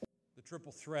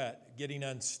triple threat, getting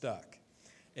unstuck.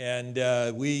 And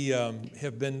we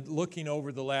have been looking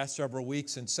over the last several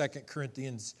weeks in 2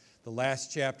 Corinthians, the last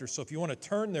chapter. So if you want to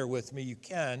turn there with me, you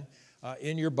can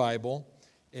in your Bible.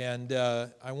 And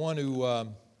I want to,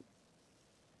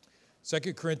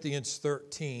 2 Corinthians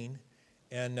 13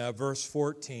 and verse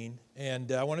 14.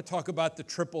 And I want to talk about the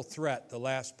triple threat, the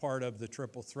last part of the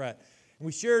triple threat. And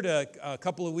we shared a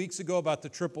couple of weeks ago about the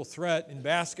triple threat in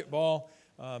basketball.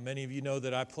 Many of you know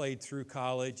that I played through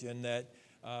college, and that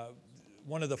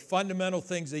one of the fundamental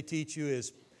things they teach you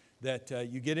is that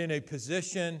you get in a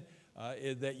position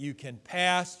that you can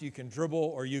pass, you can dribble,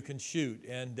 or you can shoot.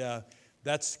 And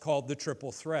that's called the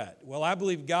triple threat. Well, I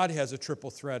believe God has a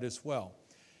triple threat as well.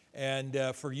 And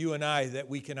for you and I that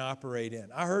we can operate in.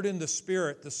 I heard in the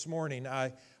Spirit this morning,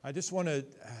 I just want to,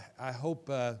 I hope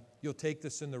you'll take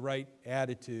this in the right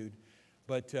attitude.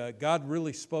 But God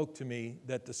really spoke to me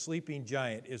that the sleeping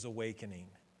giant is awakening.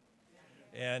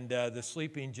 And the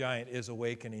sleeping giant is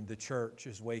awakening. The church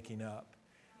is waking up.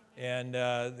 And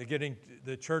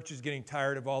the church is getting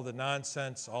tired of all the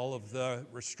nonsense, all of the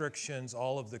restrictions,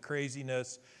 all of the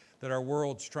craziness that our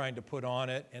world's trying to put on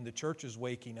it. And the church is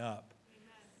waking up.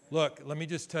 Look, let me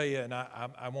just tell you, and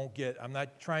I'm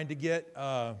not trying to get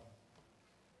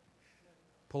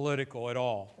political at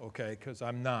all, okay, because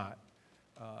I'm not.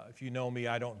 If you know me,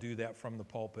 I don't do that from the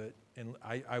pulpit. And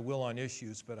I will on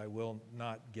issues, but I will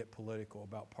not get political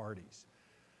about parties.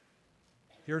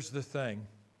 Here's the thing.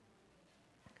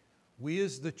 We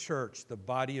as the church, the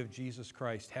body of Jesus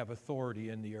Christ, have authority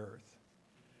in the earth.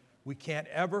 We can't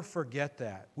ever forget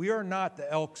that. We are not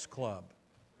the Elks Club.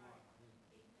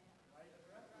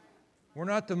 We're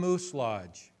not the Moose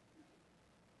Lodge.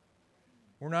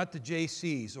 We're not the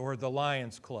JCs or the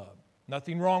Lions Club.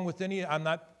 Nothing wrong with I'm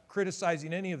not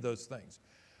criticizing any of those things.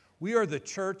 We are the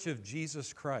church of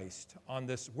Jesus Christ on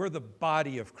this. We're the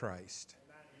body of Christ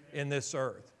in this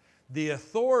earth. The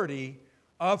authority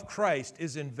of Christ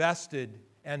is invested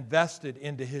and vested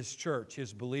into His church,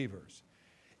 His believers.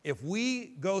 If we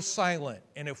go silent,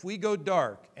 and if we go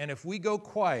dark, and if we go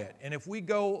quiet, and if we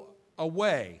go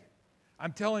away,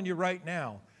 I'm telling you right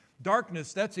now,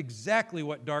 darkness, that's exactly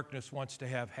what darkness wants to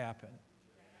have happen.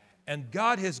 And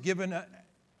God has given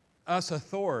us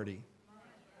authority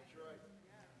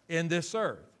in this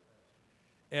earth.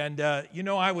 And,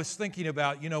 I was thinking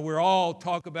about, we're all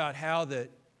talk about how that,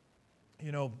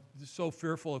 so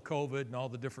fearful of COVID and all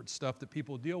the different stuff that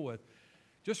people deal with.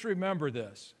 Just remember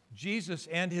this. Jesus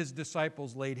and His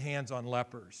disciples laid hands on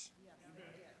lepers.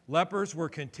 Lepers were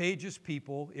contagious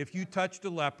people. If you touched a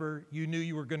leper, you knew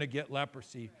you were going to get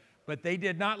leprosy. But they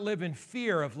did not live in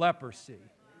fear of leprosy.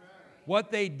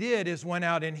 What they did is went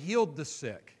out and healed the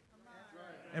sick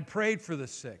and prayed for the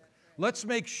sick. Let's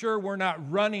make sure we're not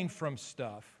running from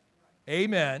stuff.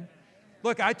 Amen.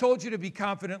 Look, I told you to be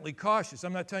confidently cautious.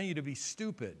 I'm not telling you to be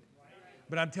stupid.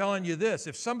 But I'm telling you this.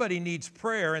 If somebody needs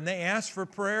prayer and they ask for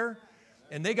prayer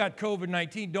and they got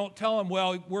COVID-19, don't tell them,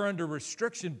 well, we're under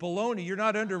restriction. Baloney, you're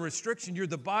not under restriction. You're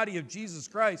the body of Jesus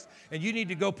Christ. And you need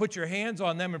to go put your hands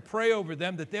on them and pray over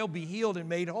them that they'll be healed and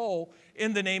made whole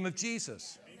in the name of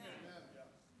Jesus.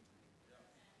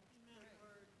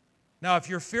 Now, if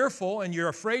you're fearful and you're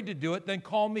afraid to do it, then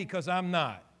call me because I'm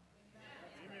not.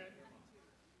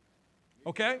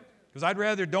 Okay? Because I'd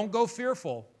rather don't go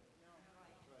fearful.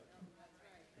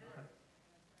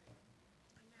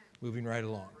 Moving right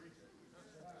along.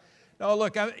 Now,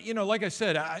 look, like I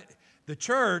said, the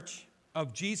church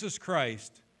of Jesus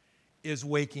Christ is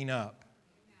waking up.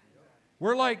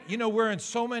 We're like, we're in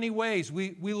so many ways.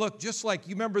 We look just like,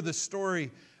 you remember the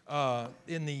story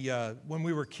when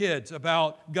we were kids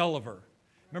about Gulliver.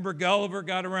 Remember Gulliver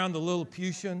got around the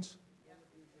Lilliputians?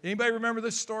 Anybody remember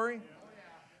this story?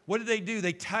 What did they do?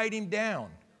 They tied him down.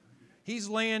 He's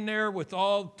laying there with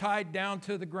all tied down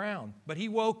to the ground, but he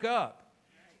woke up.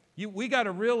 We got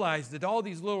to realize that all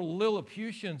these little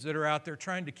Lilliputians that are out there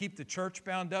trying to keep the church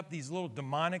bound up, these little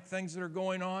demonic things that are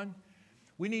going on,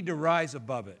 we need to rise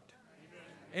above it.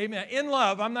 Amen. In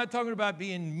love, I'm not talking about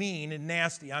being mean and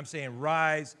nasty. I'm saying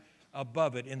rise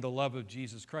above it in the love of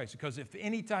Jesus Christ. Because if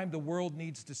any time the world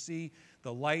needs to see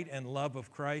the light and love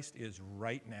of Christ is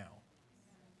right now.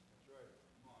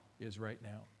 Is right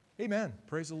now. Amen.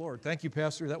 Praise the Lord. Thank you,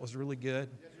 Pastor. That was really good.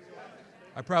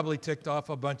 I probably ticked off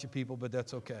a bunch of people, but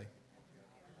that's okay.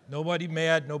 Nobody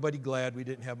mad, nobody glad. We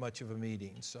didn't have much of a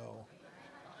meeting, so.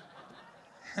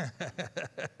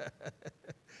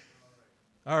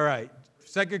 All right.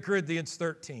 2 Corinthians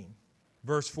 13,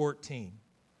 verse 14.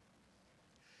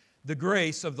 The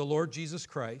grace of the Lord Jesus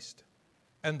Christ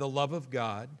and the love of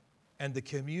God and the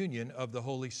communion of the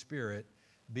Holy Spirit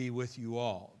be with you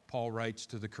all. Paul writes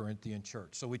to the Corinthian church.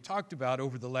 So we talked about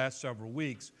over the last several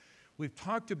weeks, we've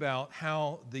talked about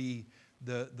how the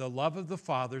love of the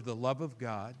Father, the love of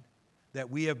God, that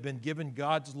we have been given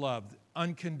God's love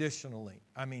unconditionally.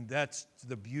 I mean, that's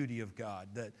the beauty of God,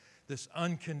 that this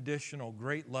unconditional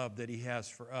great love that He has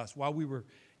for us. While we were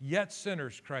yet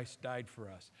sinners, Christ died for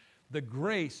us. The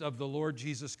grace of the Lord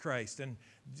Jesus Christ. And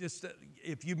just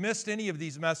if you missed any of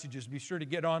these messages, be sure to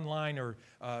get online or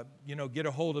get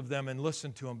a hold of them and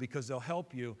listen to them, because they'll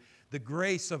help you. The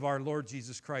grace of our Lord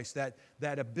Jesus Christ,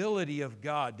 that ability of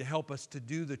God to help us to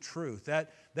do the truth,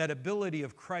 that ability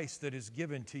of Christ that is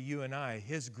given to you and I,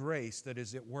 His grace that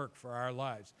is at work for our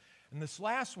lives. And this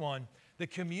last one, the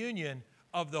communion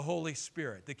of the Holy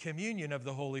Spirit, the communion of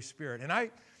the Holy Spirit.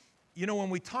 And when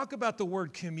we talk about the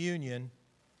word communion,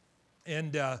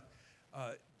 and,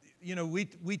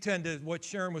 we tend to, what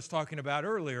Sharon was talking about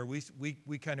earlier,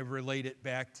 we kind of relate it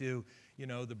back to,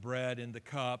 the bread and the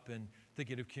cup and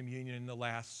thinking of communion in the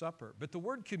Last Supper. But the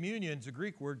word communion is a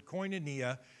Greek word,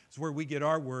 koinonia, is where we get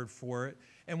our word for it.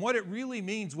 And what it really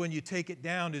means when you take it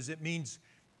down is it means,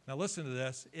 now listen to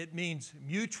this, it means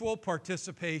mutual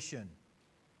participation.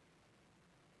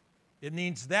 It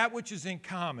means that which is in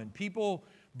common, people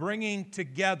bringing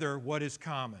together what is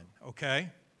common, okay?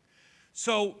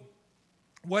 So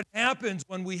what happens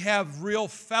when we have real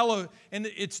and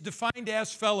it's defined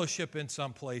as fellowship in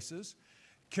some places.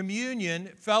 Communion,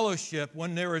 fellowship,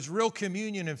 when there is real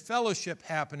communion and fellowship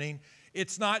happening,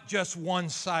 it's not just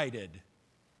one-sided.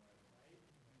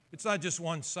 It's not just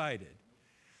one-sided.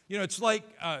 It's like,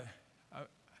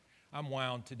 I'm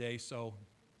wound today, so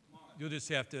you'll just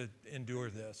have to endure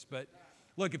this. But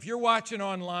look, if you're watching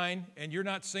online and you're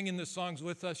not singing the songs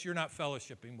with us, you're not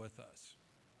fellowshipping with us.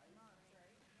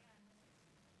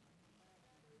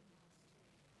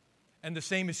 And the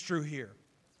same is true here.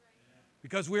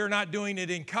 Because we are not doing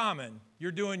it in common.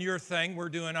 You're doing your thing, we're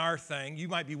doing our thing. You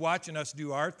might be watching us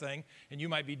do our thing, and you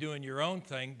might be doing your own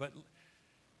thing, but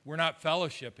we're not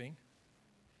fellowshipping.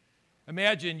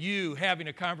 Imagine you having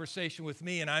a conversation with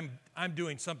me, and I'm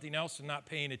doing something else and not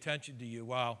paying attention to you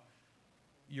while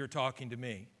you're talking to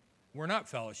me. We're not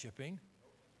fellowshipping.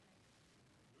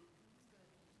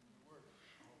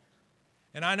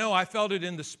 And I know I felt it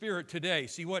in the Spirit today.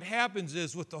 See, what happens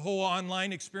is with the whole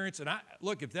online experience, and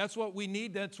look, if that's what we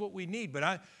need, that's what we need.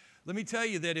 But let me tell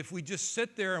you that if we just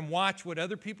sit there and watch what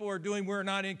other people are doing, we're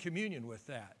not in communion with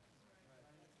that.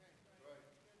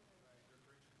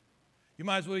 You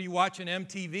might as well be watching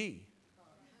MTV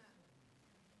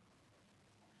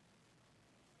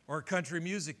or a country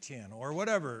music channel or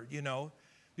whatever,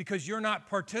 because you're not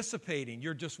participating,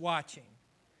 you're just watching.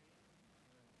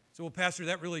 So, well, Pastor,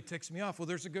 that really ticks me off. Well,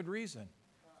 there's a good reason.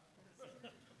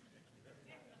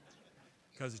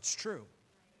 Because it's true.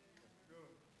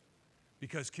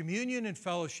 Because communion and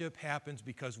fellowship happens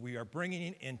because we are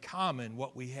bringing in common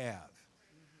what we have.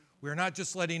 We're not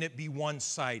just letting it be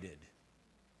one-sided.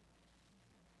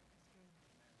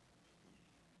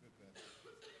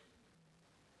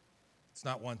 It's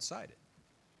not one-sided.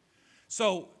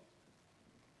 So,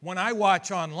 when I watch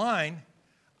online,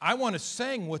 I want to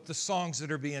sing with the songs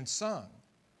that are being sung.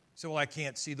 So, well, I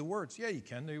can't see the words. Yeah, you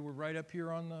can. They were right up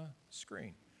here on the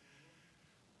screen.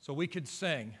 So we could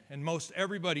sing, and most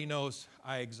everybody knows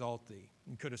I exalt thee,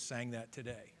 and could have sang that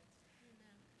today.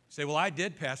 Say, well, I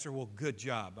did, Pastor. Well, good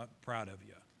job. I'm proud of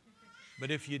you. But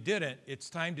if you didn't,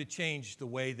 it's time to change the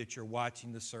way that you're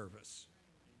watching the service.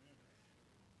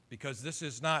 Because this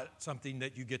is not something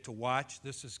that you get to watch.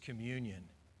 This is communion.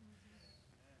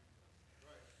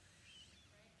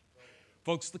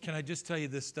 Folks, can I just tell you,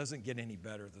 this doesn't get any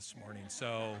better this morning,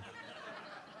 so.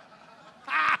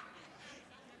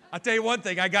 I'll tell you one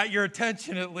thing, I got your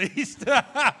attention at least.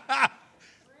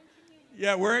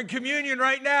 Yeah, we're in communion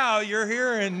right now. You're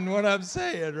hearing what I'm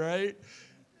saying, right?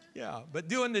 Yeah, but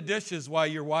doing the dishes while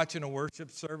you're watching a worship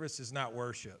service is not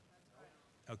worship,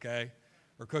 okay?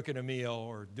 Or cooking a meal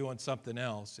or doing something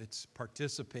else. It's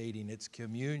participating, it's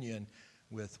communion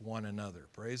with one another.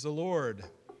 Praise the Lord.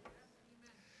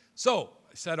 So,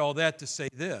 I said all that to say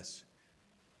this.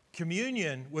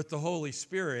 Communion with the Holy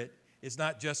Spirit is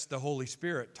not just the Holy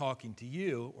Spirit talking to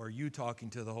you or you talking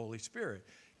to the Holy Spirit.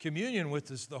 Communion with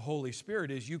the Holy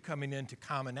Spirit is you coming into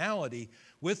commonality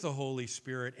with the Holy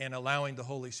Spirit and allowing the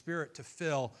Holy Spirit to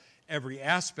fill every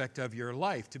aspect of your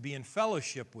life, to be in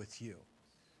fellowship with you.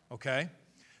 Okay?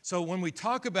 So when we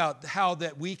talk about how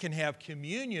that we can have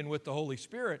communion with the Holy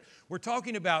Spirit, we're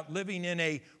talking about living in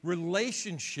a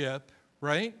relationship,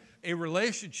 right? A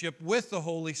relationship with the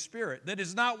Holy Spirit that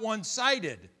is not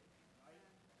one-sided.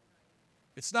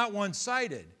 It's not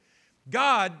one-sided.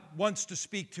 God wants to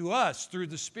speak to us through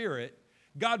the Spirit,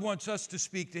 God wants us to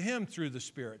speak to him through the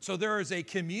Spirit. So there is a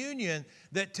communion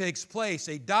that takes place,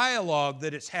 a dialogue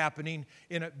that is happening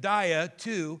in a dia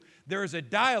too. There is a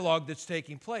dialogue that's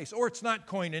taking place, or it's not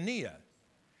koinonia.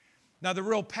 Now the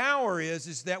real power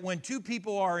is that when two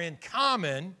people are in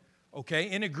common, okay,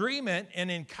 in agreement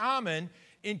and in common,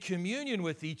 in communion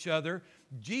with each other,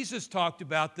 Jesus talked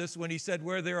about this when he said,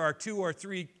 where there are two or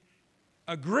three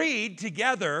agreed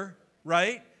together,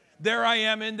 right? There I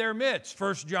am in their midst.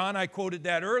 1 John, I quoted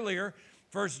that earlier.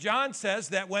 1 John says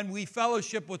that when we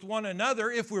fellowship with one another,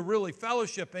 if we're really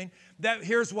fellowshipping, that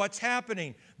here's what's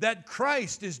happening, that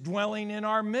Christ is dwelling in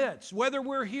our midst. Whether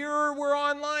we're here or we're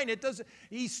online,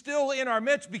 he's still in our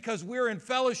midst because we're in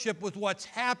fellowship with what's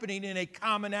happening in a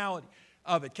commonality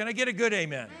of it. Can I get a good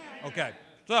amen? Okay,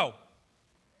 so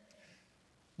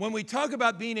when we talk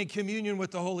about being in communion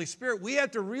with the Holy Spirit, we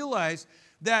have to realize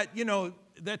that,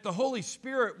 that the Holy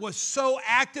Spirit was so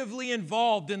actively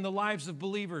involved in the lives of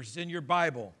believers in your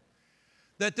Bible,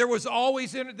 that there was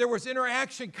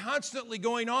interaction constantly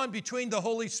going on between the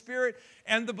Holy Spirit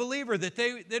and the believer, that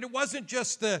it wasn't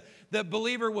just the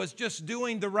believer was just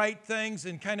doing the right things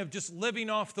and kind of just living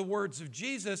off the words of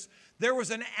Jesus. There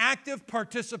was an active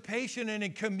participation and a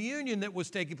communion that was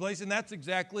taking place, and that's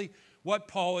exactly what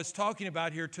Paul is talking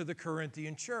about here to the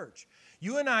Corinthian church.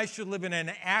 You and I should live in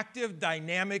an active,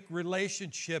 dynamic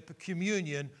relationship,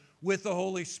 communion with the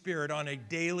Holy Spirit on a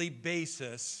daily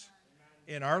basis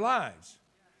in our lives.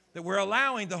 That we're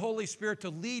allowing the Holy Spirit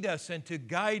to lead us and to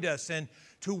guide us and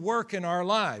to work in our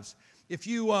lives. If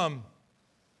you,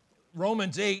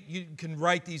 Romans 8, you can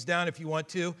write these down if you want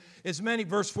to.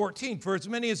 Verse 14, for as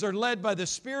many as are led by the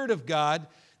Spirit of God,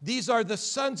 these are the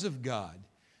sons of God.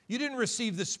 You didn't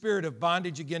receive the spirit of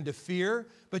bondage again to fear,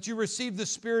 but you received the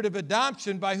spirit of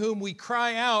adoption by whom we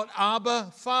cry out,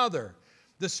 Abba, Father.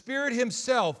 The Spirit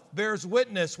himself bears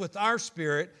witness with our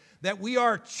spirit that we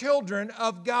are children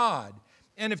of God.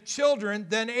 And if children,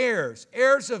 then heirs,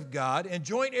 heirs of God and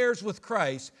joint heirs with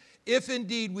Christ, if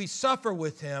indeed we suffer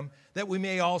with him, that we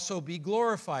may also be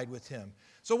glorified with him.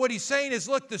 So what he's saying is,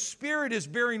 look, the Spirit is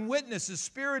bearing witness. The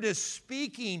Spirit is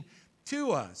speaking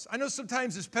to us. I know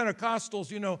sometimes as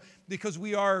Pentecostals, because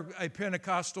we are a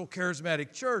Pentecostal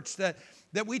charismatic church, that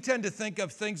we tend to think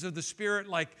of things of the Spirit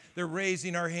like they're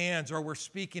raising our hands or we're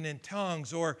speaking in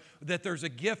tongues or that there's a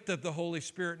gift of the Holy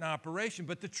Spirit in operation.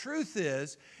 But the truth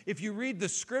is, if you read the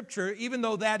Scripture, even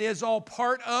though that is all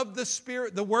part of the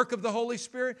Spirit, the work of the Holy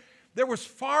Spirit, there was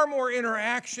far more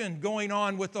interaction going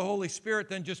on with the Holy Spirit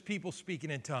than just people speaking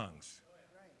in tongues.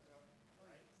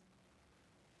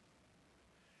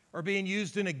 Or being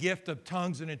used in a gift of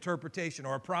tongues and interpretation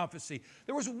or a prophecy.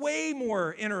 There was way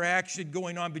more interaction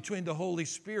going on between the Holy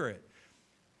Spirit.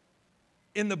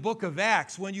 In the book of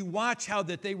Acts, when you watch how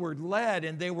that they were led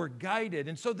and they were guided.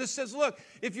 And so this says, look,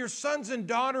 if you're sons and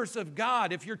daughters of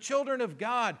God, if you're children of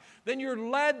God, then you're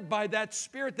led by that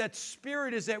Spirit. That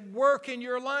Spirit is at work in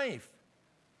your life.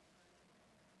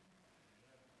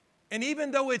 And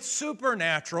even though it's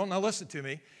supernatural, now listen to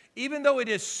me, even though it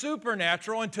is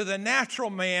supernatural, and to the natural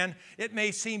man it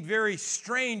may seem very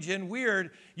strange and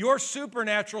weird, your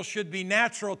supernatural should be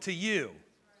natural to you.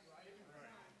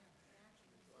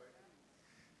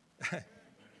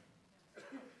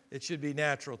 It should be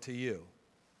natural to you.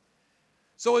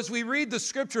 So as we read the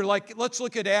Scripture, let's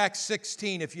look at Acts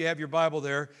 16, if you have your Bible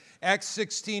there. Acts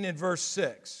 16 and verse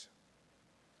 6.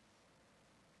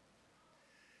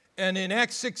 And in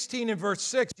Acts 16 and verse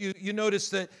 6, you notice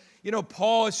that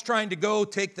Paul is trying to go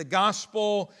take the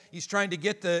gospel. He's trying to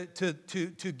get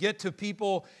to get to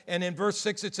people. And in verse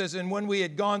 6 it says, and when we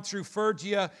had gone through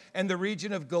Phrygia and the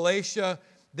region of Galatia,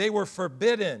 they were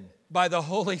forbidden by the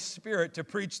Holy Spirit to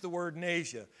preach the word in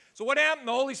Asia. So what happened?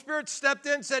 The Holy Spirit stepped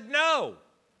in and said, no.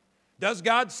 Does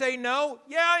God say no?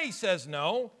 Yeah, he says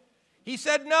no. He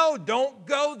said, no, don't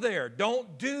go there.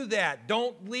 Don't do that.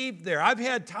 Don't leave there. I've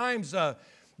had times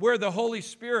where the Holy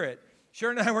Spirit,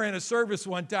 Sharon and I were in a service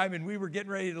one time and we were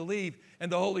getting ready to leave and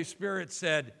the Holy Spirit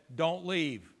said, don't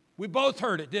leave. We both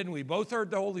heard it, didn't we? Both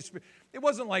heard the Holy Spirit. It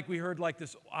wasn't like we heard like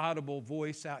this audible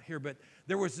voice out here, but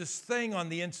there was this thing on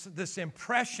this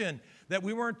impression that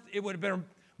we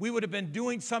would have been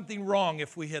doing something wrong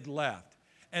if we had left.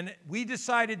 And we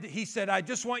decided, he said, I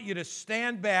just want you to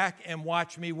stand back and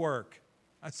watch me work.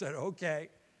 I said, okay.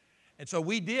 And so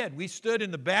we did. We stood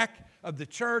in the back of the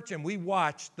church and we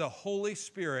watched the Holy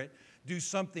Spirit do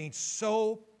something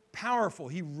so powerful.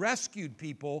 He rescued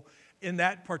people in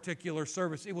that particular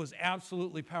service. It was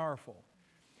absolutely powerful.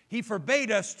 He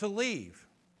forbade us to leave.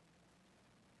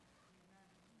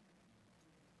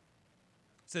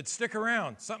 He said, stick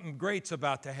around. Something great's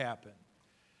about to happen.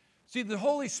 See, the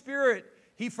Holy Spirit,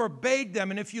 he forbade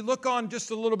them. And if you look on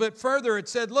just a little bit further, it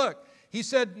said, look, he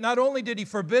said not only did he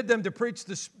forbid them to preach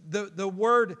the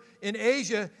word in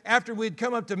Asia, after we'd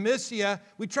come up to Mysia,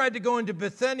 we tried to go into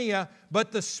Bithynia,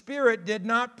 but the Spirit did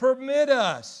not permit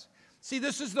us. See,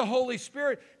 this is the Holy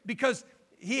Spirit, because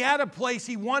he had a place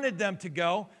he wanted them to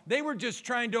go. They were just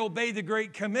trying to obey the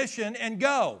Great Commission and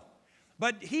go.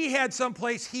 But he had some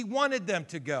place he wanted them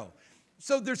to go.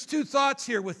 So there's two thoughts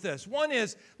here with this. One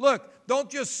is, look, don't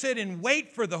just sit and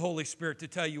wait for the Holy Spirit to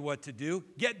tell you what to do.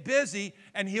 Get busy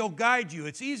and he'll guide you.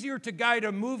 It's easier to guide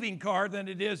a moving car than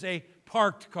it is a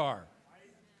parked car.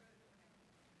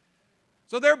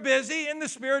 So they're busy and the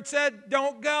Spirit said,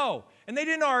 don't go. And they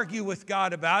didn't argue with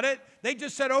God about it. They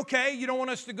just said, okay, you don't want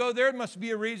us to go there. It must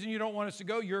be a reason you don't want us to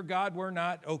go. You're God, we're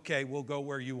not. Okay, we'll go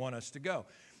where you want us to go.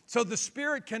 So the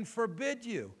Spirit can forbid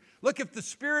you. Look, if the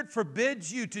Spirit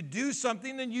forbids you to do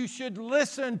something, then you should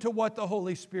listen to what the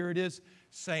Holy Spirit is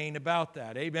saying about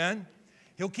that. Amen?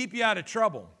 He'll keep you out of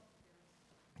trouble.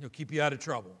 He'll keep you out of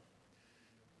trouble.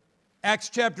 Acts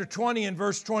chapter 20 and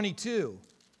verse 22.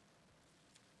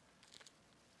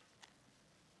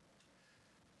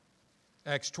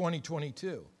 Acts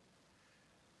 20:22.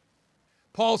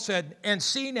 Paul said, and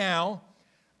see now,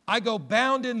 I go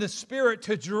bound in the Spirit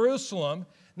to Jerusalem,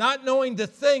 not knowing the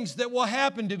things that will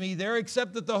happen to me there,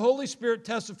 except that the Holy Spirit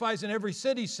testifies in every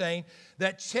city, saying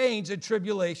that chains and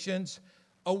tribulations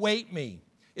await me.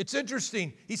 It's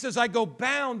interesting. He says, I go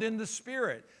bound in the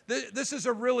Spirit. This is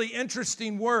a really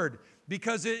interesting word,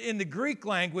 because in the Greek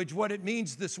language, what it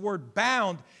means, this word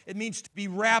bound, it means to be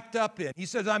wrapped up in. He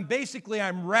says, I'm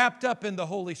wrapped up in the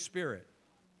Holy Spirit.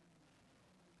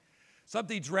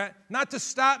 Something's not to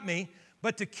stop me,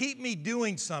 but to keep me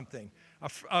doing something.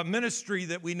 A ministry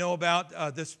that we know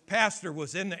about, this pastor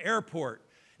was in the airport,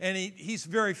 and he's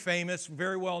very famous,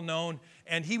 very well known,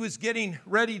 and he was getting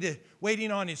ready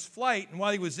waiting on his flight, and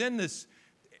while he was in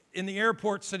the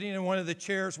airport, sitting in one of the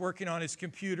chairs, working on his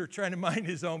computer, trying to mind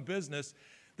his own business,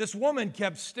 this woman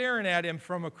kept staring at him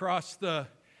from across the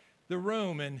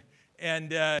room,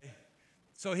 and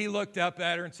so he looked up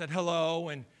at her and said, hello,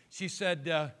 and she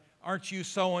said, aren't you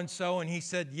so-and-so? And he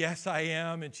said, yes, I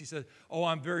am. And she said, oh,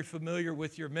 I'm very familiar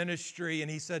with your ministry.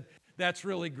 And he said, that's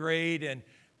really great.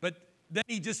 But then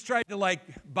he just tried to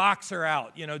box her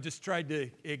out, just tried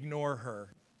to ignore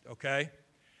her, okay?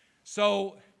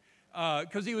 So,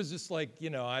 because he was just I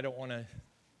don't want to,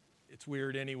 it's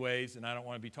weird anyways, and I don't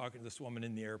want to be talking to this woman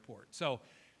in the airport. So,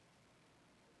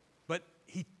 but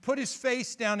he put his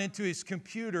face down into his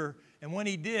computer, and when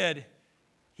he did,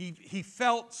 he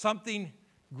felt something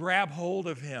grab hold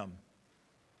of him.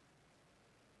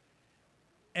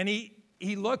 And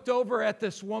he looked over at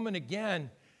this woman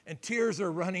again, and tears are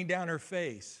running down her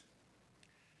face.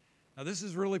 Now, this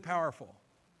is really powerful.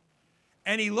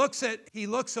 And he looks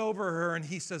over her and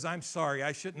he says, I'm sorry,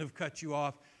 I shouldn't have cut you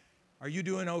off. Are you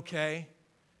doing okay?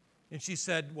 And she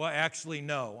said, well, actually,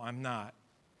 no, I'm not.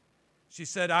 She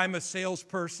said, I'm a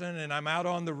salesperson and I'm out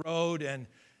on the road and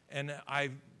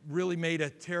I've really made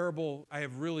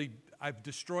I've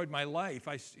destroyed my life.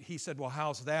 He said, well,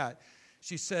 how's that?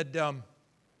 She said,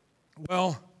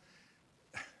 well,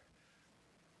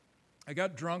 I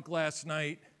got drunk last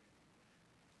night.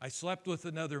 I slept with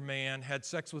another man, had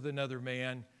sex with another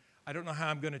man. I don't know how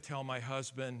I'm going to tell my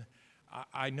husband.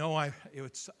 I know I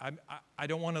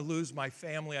don't want to lose my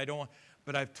family.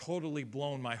 But I've totally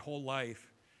blown my whole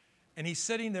life. And he's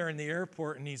sitting there in the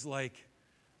airport and he's like,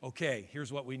 okay,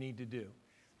 here's what we need to do.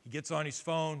 He gets on his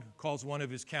phone, calls one of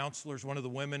his counselors, one of the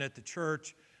women at the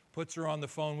church, puts her on the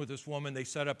phone with this woman. They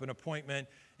set up an appointment,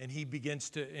 and she begins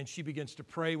to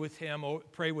pray with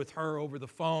her over the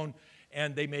phone,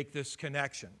 and they make this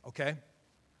connection, okay?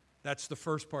 That's the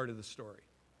first part of the story.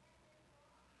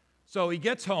 So he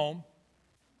gets home.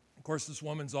 Of course, this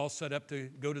woman's all set up to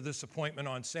go to this appointment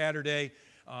on Saturday,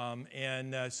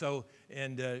 so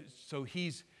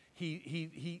he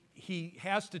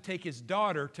has to take his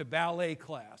daughter to ballet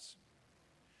class.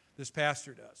 This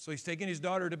pastor does. So he's taking his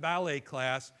daughter to ballet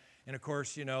class, and of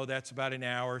course, that's about an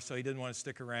hour, so he didn't want to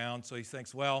stick around. So he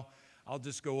thinks, well, I'll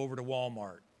just go over to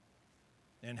Walmart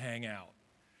and hang out.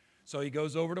 So he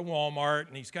goes over to Walmart,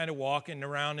 and he's kind of walking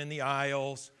around in the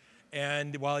aisles,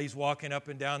 and while he's walking up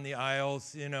and down the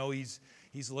aisles,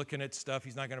 he's looking at stuff.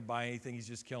 He's not going to buy anything. He's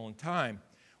just killing time.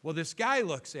 Well, this guy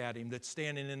looks at him that's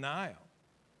standing in the aisle.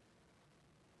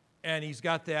 And he's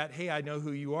got that, hey, I know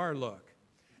who you are look.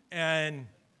 And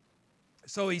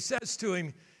so he says to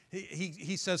him,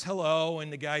 he says hello,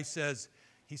 and the guy says,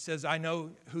 I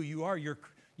know who you are.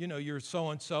 You're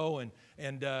so-and-so, and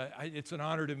it's an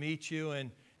honor to meet you.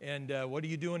 And what are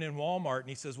you doing in Walmart? And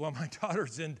he says, well, my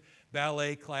daughter's in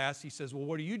ballet class. He says, well,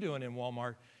 what are you doing in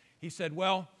Walmart? He said,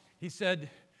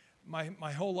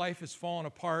 my whole life has fallen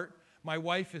apart. My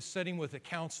wife is sitting with a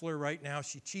counselor right now.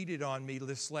 She cheated on me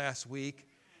this last week.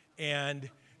 And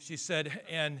she said,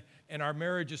 and our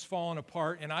marriage is falling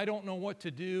apart, and I don't know what to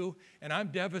do, and I'm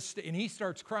devastated. And he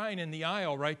starts crying in the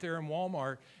aisle right there in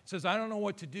Walmart. He says, I don't know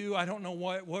what to do. I don't know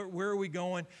where are we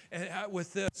going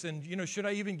with this? And, should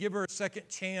I even give her a second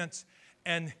chance?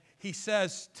 And he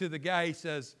says to the guy, he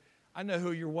says, I know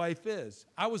who your wife is.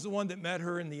 I was the one that met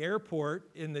her in the airport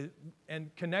and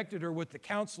connected her with the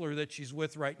counselor that she's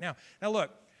with right now. Now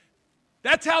look,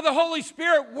 that's how the Holy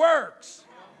Spirit works.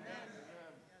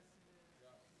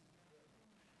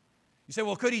 You say,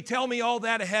 well, could he tell me all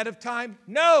that ahead of time?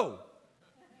 No.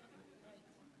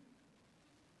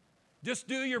 Just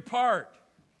do your part.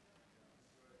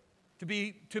 To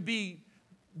be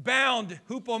bound,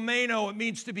 hupomeno, it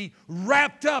means to be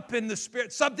wrapped up in the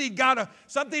Spirit. Something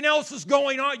else is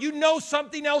going on. You know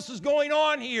something else is going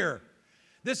on here.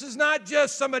 This is not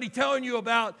just somebody telling you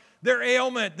about their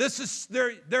ailment.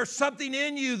 There's something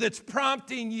in you that's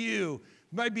prompting you.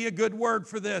 Might be a good word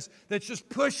for this. That's just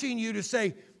pushing you to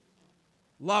say,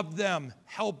 love them,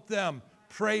 help them,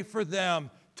 pray for them,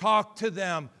 talk to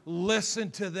them, listen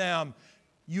to them.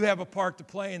 You have a part to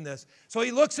play in this. So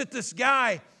he looks at this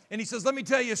guy and he says, let me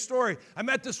tell you a story. I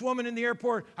met this woman in the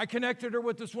airport. I connected her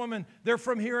with this woman. They're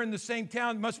from here in the same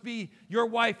town. It must be your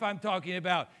wife I'm talking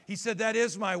about. He said, that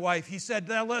is my wife. He said,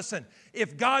 now listen,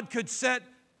 if God could set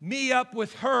me up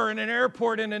with her in an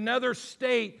airport in another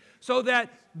state so that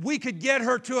we could get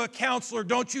her to a counselor,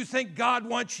 don't you think God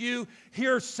wants you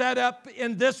here set up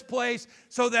in this place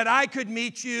so that I could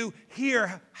meet you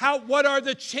here? What are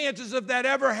the chances of that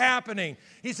ever happening?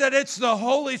 He said, it's the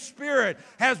Holy Spirit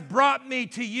has brought me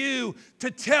to you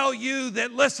to tell you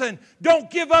that, listen,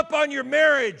 don't give up on your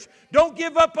marriage. Don't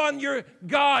give up on your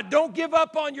God. Don't give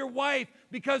up on your wife,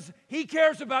 because he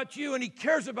cares about you and he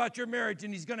cares about your marriage,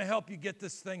 and he's going to help you get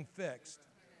this thing fixed.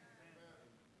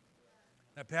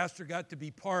 That pastor got to be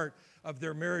part of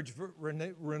their marriage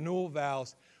renewal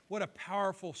vows. What a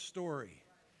powerful story.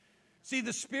 See,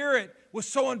 the Spirit was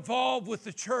so involved with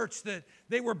the church that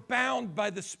they were bound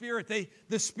by the Spirit.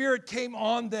 The Spirit came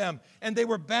on them, and they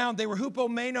were bound. They were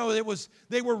hupomeno.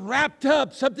 They were wrapped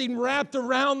up, something wrapped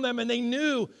around them, and they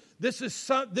knew this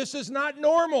is not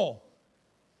normal.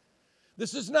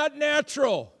 This is not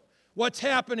natural, what's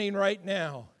happening right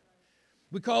now.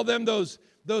 We call them those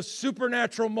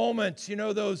supernatural moments,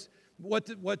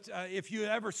 if you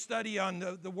ever study on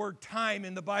the word time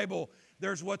in the Bible,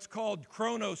 there's what's called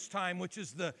chronos time, which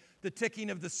is the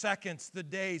ticking of the seconds, the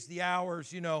days, the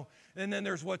hours, and then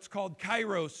there's what's called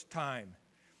kairos time.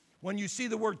 When you see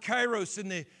the word kairos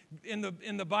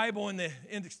in the Bible, in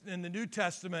the New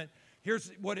Testament, here's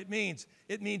what it means.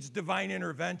 It means divine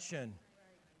intervention.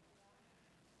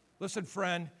 Listen,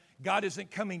 friend, God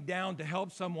isn't coming down to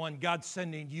help someone. God's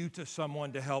sending you to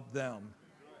someone to help them.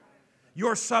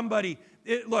 You're somebody.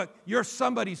 You're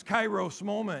somebody's kairos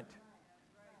moment.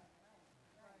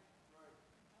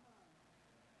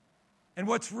 And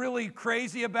what's really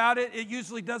crazy about it, it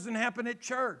usually doesn't happen at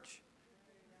church.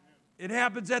 It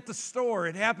happens at the store.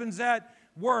 It happens at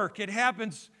work. It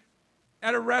happens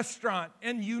at a restaurant.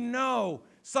 And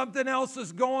something else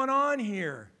is going on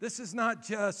here. This is not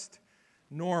just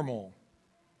normal.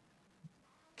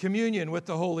 Communion with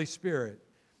the Holy Spirit.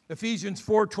 Ephesians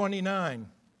 4:29.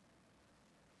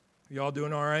 You all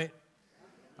doing all right?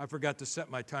 I forgot to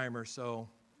set my timer, so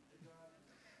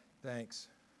thanks.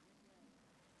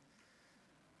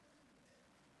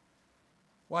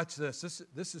 Watch this.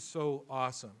 This is so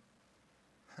awesome.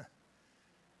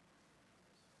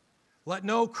 Let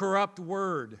no corrupt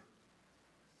word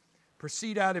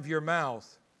proceed out of your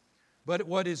mouth, but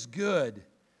what is good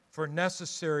for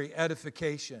necessary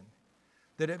edification,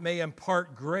 that it may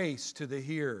impart grace to the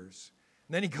hearers.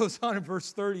 And then he goes on in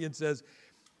verse 30 and says,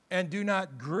 and do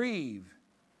not grieve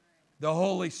the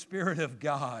Holy Spirit of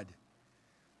God.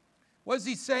 What is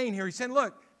he saying here? He's saying,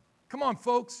 look, come on,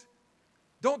 folks.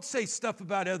 Don't say stuff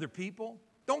about other people.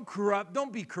 Don't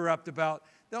be corrupt about,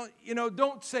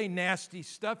 don't say nasty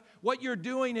stuff. What you're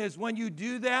doing is, when you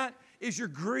do that, is you're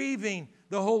grieving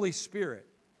the Holy Spirit.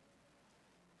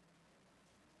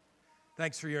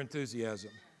 Thanks for your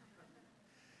enthusiasm.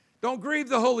 Don't grieve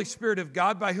the Holy Spirit of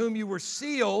God, by whom you were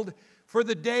sealed for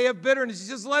the day of bitterness. He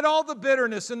says, let all the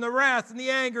bitterness and the wrath and the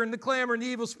anger and the clamor and the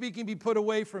evil speaking be put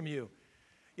away from you.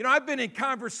 I've been in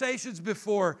conversations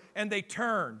before, and they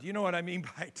turned. You know what I mean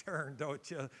by turn,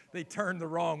 don't you? They turned the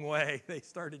wrong way. They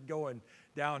started going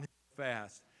downhill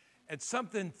fast. And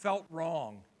something felt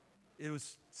wrong. It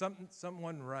was something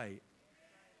wasn't right.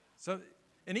 So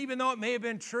And even though it may have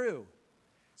been true,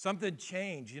 something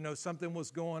changed. Something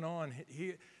was going on.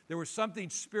 There was something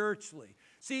spiritually.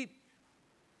 See,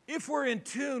 if we're in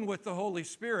tune with the Holy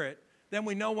Spirit, then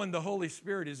we know when the Holy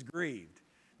Spirit is grieved.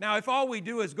 Now, if all we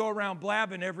do is go around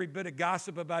blabbing every bit of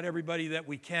gossip about everybody that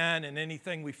we can and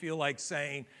anything we feel like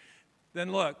saying,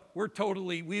 then look,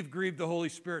 we've grieved the Holy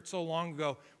Spirit so long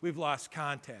ago, we've lost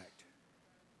contact.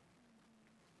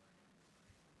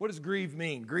 What does grieve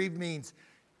mean? Grieve means,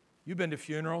 you've been to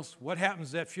funerals. What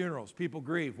happens at funerals? People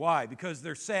grieve. Why? Because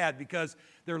they're sad, because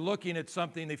they're looking at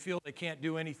something they feel they can't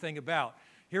do anything about.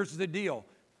 Here's the deal.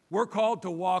 We're called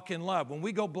to walk in love. When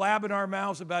we go blabbing our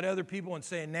mouths about other people and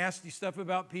saying nasty stuff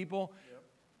about people,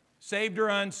 saved or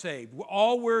unsaved,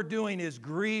 all we're doing is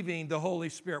grieving the Holy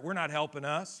Spirit. We're not helping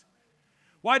us.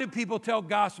 Why do people tell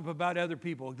gossip about other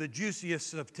people? The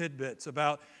juiciest of tidbits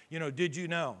about, did you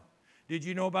know? Did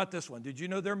you know about this one? Did you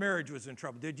know their marriage was in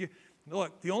trouble? Did you?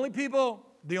 Look, the only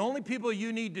people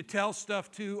you need to tell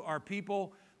stuff to are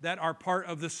people that are part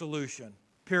of the solution,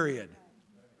 period.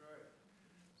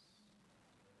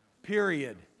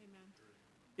 Period. Amen.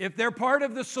 If they're part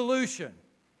of the solution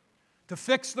to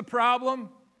fix the problem,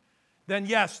 then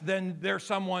yes, then they're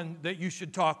someone that you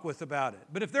should talk with about it.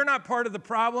 But if they're not part of the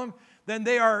problem, then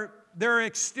they're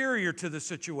exterior to the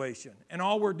situation. And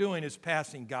all we're doing is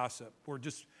passing gossip. We're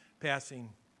just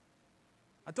passing.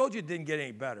 I told you it didn't get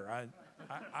any better.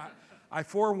 I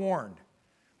forewarned.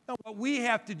 No, what we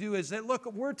have to do is that,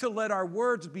 look, we're to let our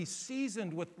words be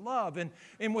seasoned with love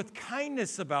and with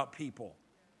kindness about people.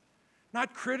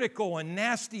 Not critical and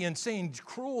nasty and saying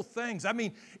cruel things. I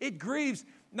mean, it grieves,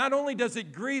 not only does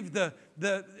it grieve the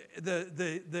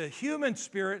human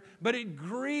spirit, but it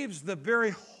grieves the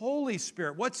very Holy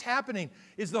Spirit. What's happening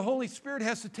is the Holy Spirit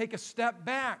has to take a step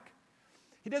back.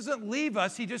 He doesn't leave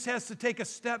us, he just has to take a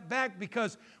step back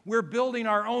because we're building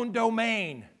our own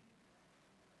domain.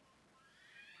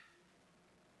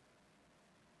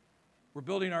 We're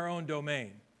building our own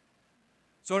domain.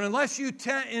 So unless you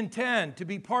intend to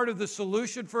be part of the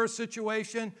solution for a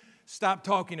situation, stop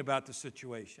talking about the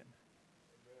situation.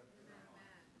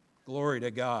 Glory to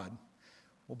God.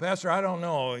 Well, Pastor, I don't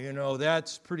know.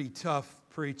 That's pretty tough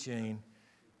preaching.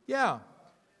 Yeah,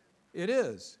 it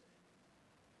is.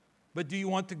 But do you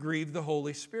want to grieve the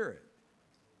Holy Spirit?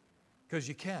 Because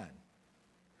you can.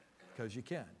 Because you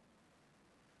can.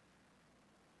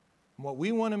 And what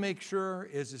we want to make sure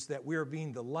is that we are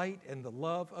being the light and the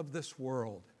love of this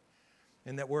world.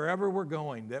 And that wherever we're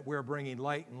going, that we're bringing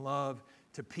light and love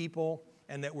to people,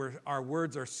 and that our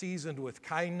words are seasoned with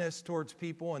kindness towards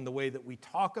people and the way that we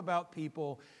talk about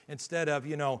people instead of,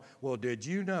 well, did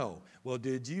you know? Well,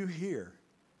 did you hear?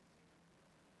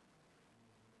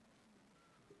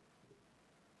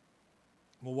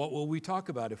 Well, what will we talk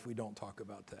about if we don't talk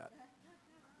about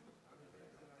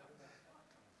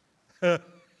that?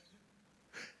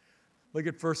 Look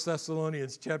at 1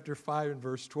 Thessalonians chapter 5 and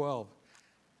verse 12.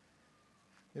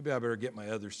 Maybe I better get my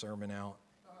other sermon out.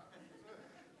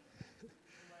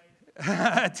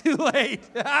 Too late.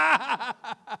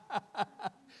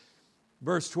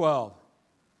 Verse 12.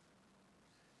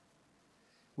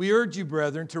 We urge you,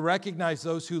 brethren, to recognize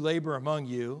those who labor among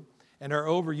you and are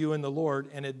over you in the Lord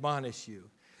and admonish you,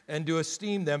 and to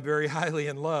esteem them very highly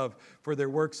in love for their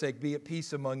work's sake. Be at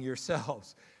peace among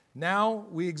yourselves. Now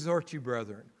we exhort you,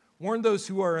 brethren, warn those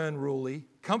who are unruly,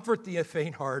 comfort the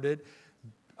faint-hearted,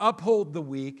 uphold the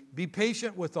weak, be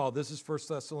patient with all. This is 1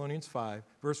 Thessalonians 5,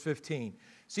 verse 15.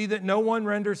 See that no one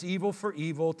renders evil for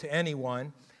evil to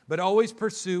anyone, but always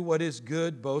pursue what is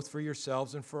good both for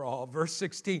yourselves and for all. Verse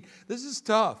 16, this is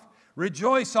tough.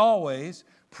 Rejoice always,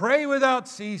 pray without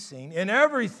ceasing, in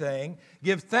everything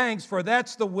give thanks, for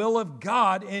that's the will of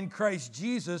God in Christ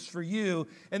Jesus for you.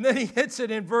 And then he hits it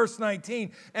in verse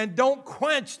 19, and don't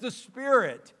quench the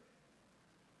Spirit.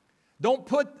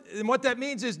 And what that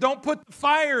means is don't put the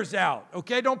fires out,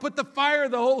 okay? Don't put the fire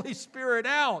of the Holy Spirit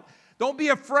out. Don't be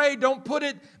afraid. Don't put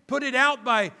it out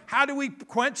by how do we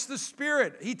quench the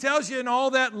Spirit. He tells you in all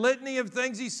that litany of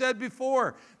things he said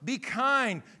before. Be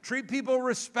kind. Treat people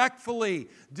respectfully.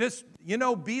 Just,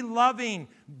 be loving.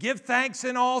 Give thanks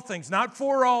in all things. Not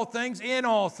for all things, in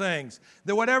all things.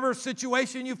 That whatever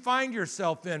situation you find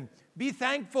yourself in, be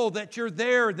thankful that you're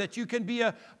there, that you can be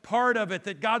a part of it,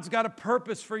 that God's got a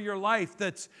purpose for your life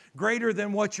that's greater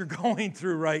than what you're going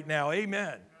through right now.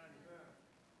 Amen.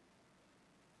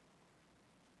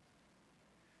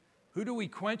 Who do we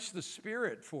quench the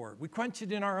Spirit for? We quench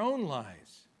it in our own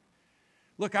lives.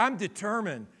 Look, I'm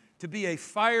determined to be a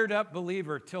fired up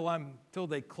believer till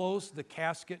they close the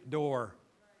casket door.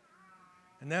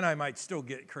 And then I might still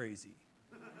get crazy.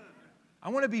 I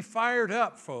want to be fired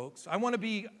up, folks. I want to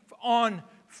be on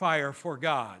fire for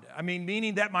God. I mean,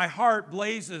 meaning that my heart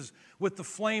blazes with the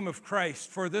flame of Christ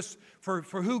for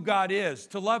who God is,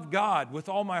 to love God with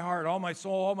all my heart, all my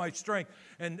soul, all my strength,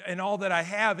 and all that I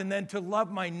have, and then to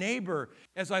love my neighbor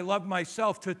as I love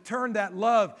myself, to turn that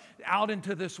love out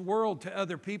into this world to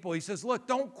other people. He says, look,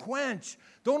 don't quench.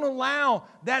 Don't allow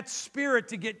that spirit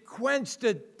to get quenched,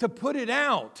 to put it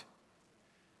out.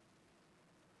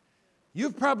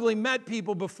 You've probably met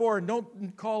people before, and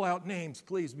don't call out names,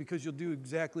 please, because you'll do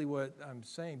exactly what I'm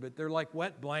saying, but they're like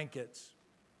wet blankets.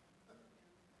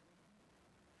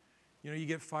 You know, you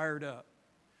get fired up.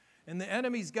 And the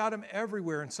enemy's got them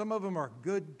everywhere, and some of them are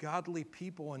good, godly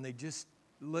people, and they just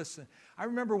listen. I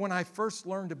remember when I first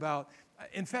learned about,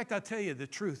 in fact, I'll tell you the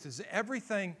truth, is every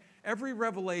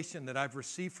revelation that I've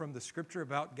received from the Scripture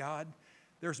about God,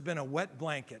 there's been a wet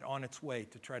blanket on its way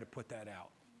to try to put that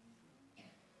out.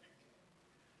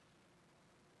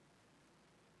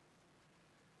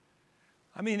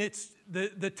 I mean, it's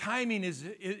the timing is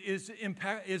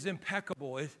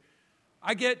impeccable.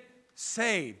 I get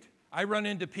saved. I run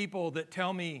into people that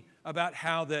tell me about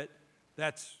how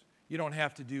that's you don't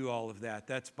have to do all of that.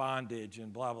 That's bondage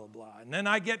and blah, blah, blah. And then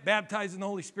I get baptized in the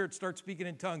Holy Spirit, start speaking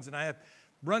in tongues, and I have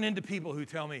run into people who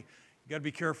tell me, you got to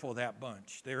be careful of that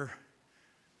bunch. They're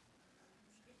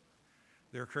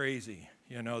crazy.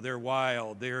 You know, they're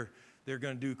wild. They're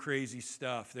going to do crazy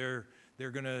stuff.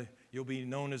 You'll be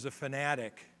known as a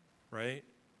fanatic, right?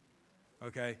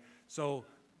 Okay, so,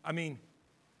 I mean,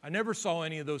 I never saw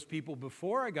any of those people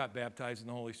before I got baptized in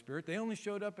the Holy Spirit. They only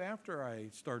showed up after I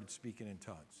started speaking in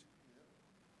tongues.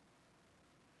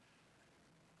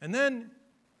 And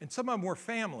some of them were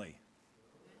family.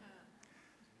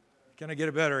 Can I get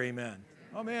a better amen?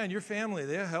 Oh, man, your family,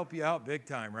 they'll help you out big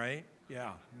time, right?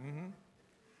 Yeah. Mm-hmm.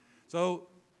 So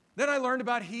then I learned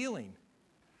about healing.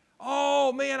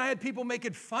 Oh, man, I had people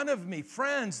making fun of me,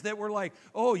 friends that were like,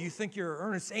 oh, you think you're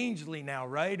Ernest Angley now,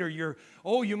 right? Or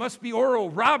you must be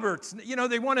Oral Roberts. You know,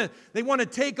 they want to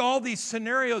take all these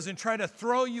scenarios and try to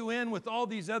throw you in with all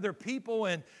these other people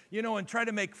and, you know, and try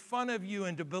to make fun of you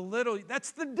and to belittle you. That's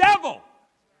the devil.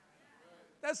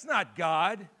 That's not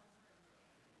God.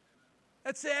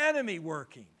 That's the enemy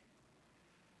working,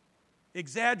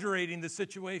 exaggerating the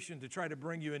situation to try to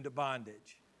bring you into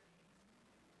bondage.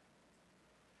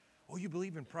 Oh, you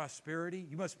believe in prosperity?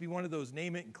 You must be one of those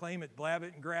name it and claim it, blab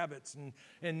it and grab it,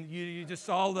 and you just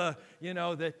all the, you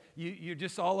know, that you're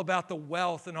just all about the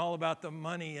wealth and all about the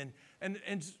money. And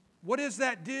what does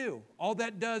that do? All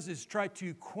that does is try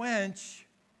to quench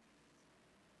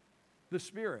the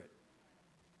Spirit.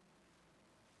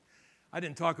 I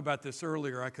didn't talk about this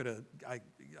earlier.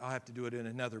 I'll have to do it in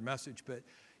another message. But,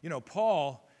 you know,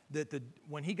 Paul,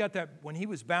 when he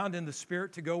was bound in the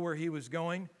Spirit to go where he was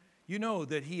going, you know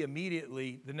that he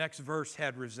immediately, the next verse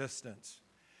had resistance.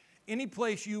 Any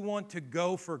place you want to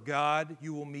go for God,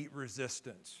 you will meet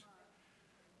resistance.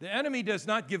 The enemy does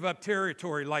not give up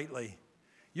territory lightly.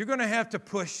 You're going to have to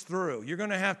push through. You're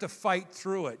going to have to fight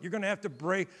through it. You're going to have to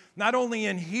break, not only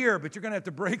in here, but you're going to have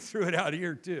to break through it out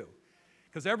here too.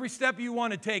 Because every step you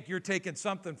want to take, you're taking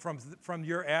something from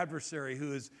your adversary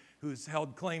who's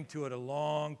held claim to it a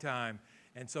long time.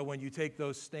 And so when you take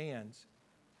those stands,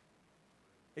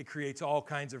 it creates all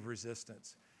kinds of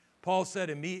resistance. Paul said,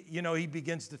 he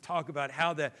begins to talk about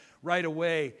how that right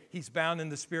away he's bound in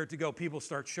the Spirit to go. People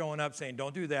start showing up saying,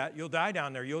 don't do that. You'll die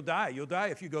down there. You'll die. You'll die.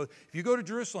 If you go to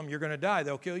Jerusalem, you're going to die.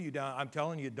 They'll kill you down. I'm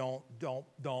telling you, don't.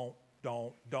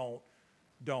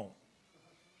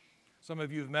 Some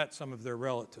of you have met some of their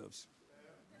relatives.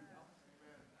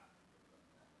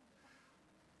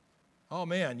 Oh,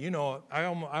 man, you know, I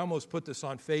almost put this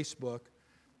on Facebook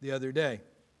the other day.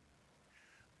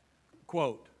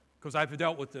 Quote, because I've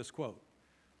dealt with this quote.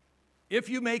 If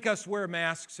you make us wear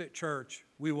masks at church,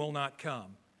 we will not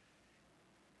come.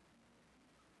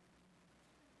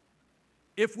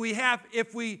 If we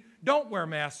don't wear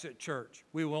masks at church,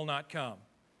 we will not come.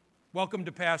 Welcome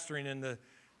to pastoring in the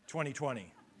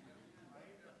 2020.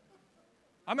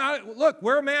 Look,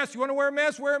 wear a mask. You want to wear a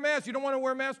mask? Wear a mask. You don't want to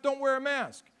wear a mask? Don't wear a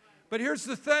mask. But here's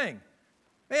the thing.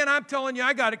 Man, I'm telling you,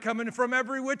 I got it coming from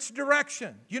every which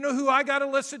direction. You know who I got to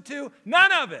listen to?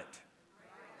 None of it.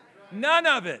 None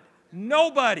of it.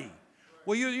 Nobody.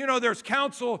 Well, you know, there's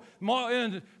counsel,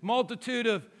 multitude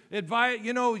of advice.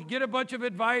 You know, get a bunch of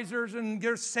advisors and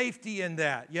there's safety in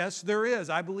that. Yes, there is.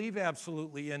 I believe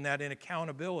absolutely in that, in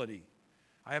accountability.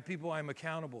 I have people I'm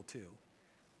accountable to.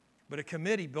 But a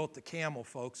committee built the camel,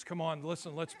 folks. Come on,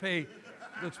 listen, let's pay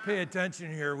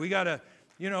attention here. We got to...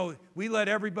 You know, we let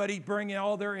everybody bring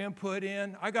all their input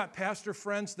in. I got pastor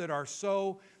friends that are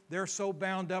so they're so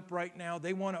bound up right now.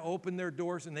 They want to open their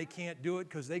doors and they can't do it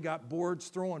because they got boards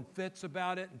throwing fits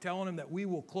about it and telling them that we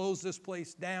will close this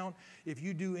place down if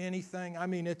you do anything. I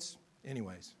mean,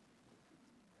 anyways.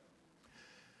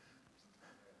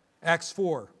 Acts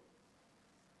 4.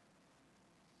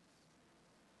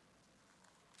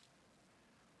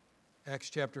 Acts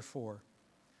chapter 4.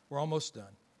 We're almost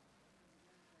done.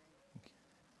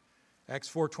 Acts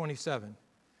 4:27.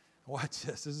 Watch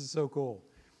this. This is so cool.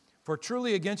 For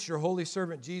truly against your holy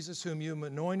servant Jesus, whom you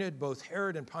anointed, both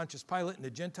Herod and Pontius Pilate and the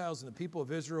Gentiles and the people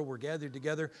of Israel were gathered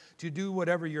together to do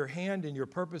whatever your hand and your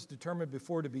purpose determined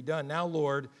before to be done. Now,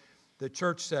 Lord, the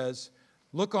church says,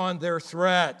 look on their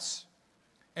threats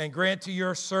and grant to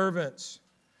your servants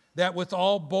that with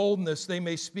all boldness they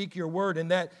may speak your word,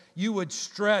 and that you would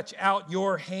stretch out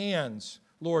your hands,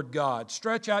 Lord God.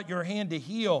 Stretch out your hand to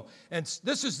heal. And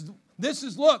this is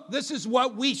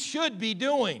what we should be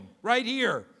doing right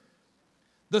here.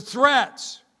 The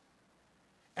threats.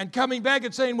 And coming back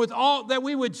and saying with all that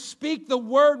we would speak the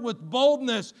word with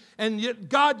boldness, and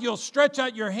God, you'll stretch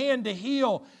out your hand to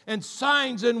heal, and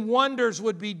signs and wonders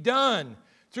would be done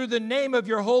through the name of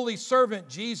your holy servant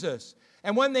Jesus.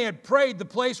 And when they had prayed, the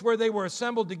place where they were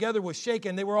assembled together was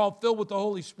shaken. They were all filled with the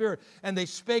Holy Spirit, and they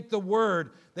spake the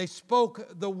word. They spoke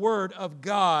the word of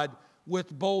God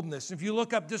with boldness. If you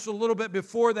look up just a little bit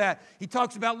before that, he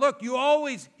talks about,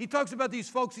 he talks about these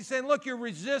folks. He's saying, look, you're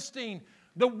resisting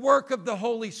the work of the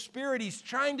Holy Spirit. He's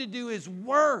trying to do His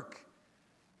work,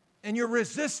 and you're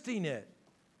resisting it.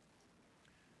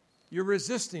 You're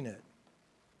resisting it.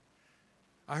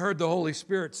 I heard the Holy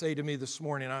Spirit say to me this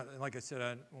morning, like I said,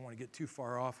 I don't want to get too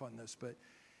far off on this, but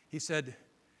He said,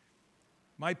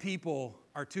 my people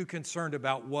are too concerned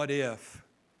about what if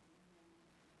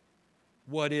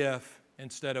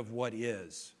instead of what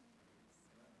is.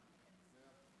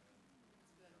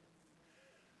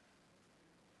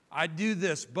 I do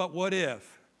this, but what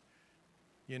if?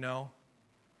 You know?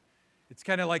 It's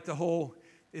kind of like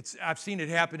I've seen it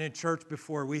happen in church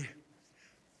before.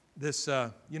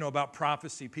 About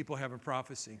prophecy, people have a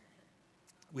prophecy.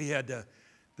 We had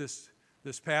this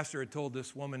pastor had told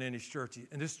this woman in his church,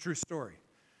 and this is a true story.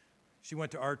 She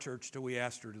went to our church till we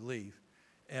asked her to leave.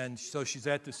 And so she's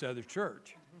at this other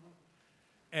church.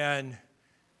 And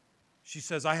she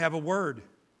says, I have a word.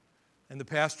 And the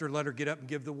pastor let her get up and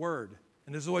give the word.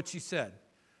 And this is what she said.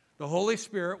 The Holy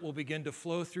Spirit will begin to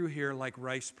flow through here like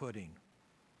rice pudding.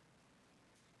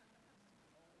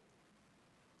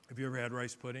 Have you ever had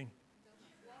rice pudding?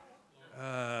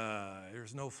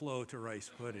 There's no flow to rice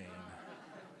pudding.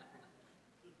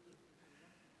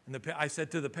 And I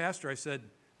said to the pastor, I said,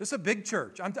 this is a big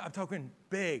church. I'm talking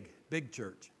big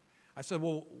church. I said,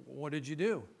 well, what did you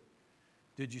do?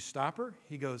 Did you stop her?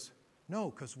 He goes, no,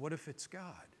 because what if it's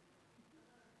God?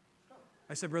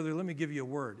 I said, brother, let me give you a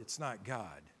word. It's not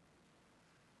God.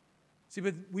 See,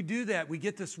 but we do that. We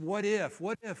get this what if.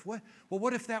 Well,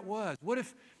 what if that was? What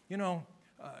if,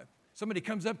 somebody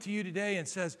comes up to you today and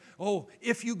says, oh,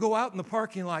 if you go out in the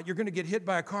parking lot, you're going to get hit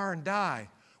by a car and die.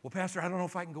 Well, Pastor, I don't know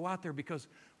if I can go out there because,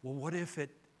 well, what if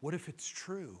it's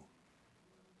true?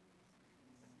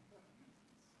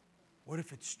 What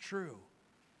if it's true?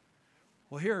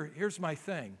 Well, here's my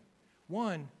thing.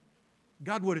 One,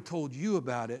 God would have told you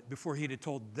about it before He'd have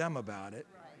told them about it.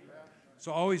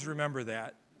 So always remember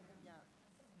that.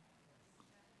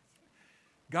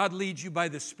 God leads you by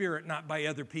the Spirit, not by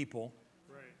other people.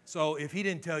 So if He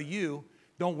didn't tell you,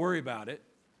 don't worry about it.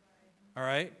 All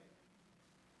right?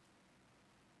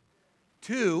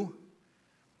 2,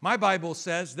 my Bible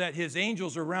says that His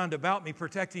angels are round about me,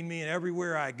 protecting me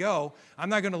everywhere I go. I'm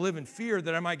not going to live in fear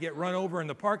that I might get run over in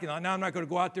the parking lot. Now I'm not going to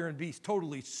go out there and be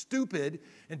totally stupid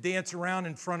and dance around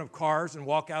in front of cars and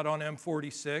walk out on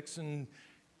M46. And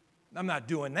I'm not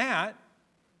doing that.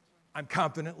 I'm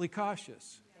confidently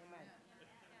cautious.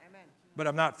 Amen. But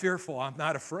I'm not fearful. I'm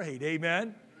not afraid.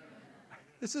 Amen?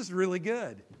 This is really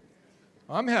good.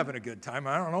 I'm having a good time.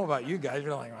 I don't know about you guys.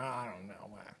 You're like, I don't know.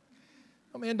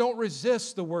 Oh, man, don't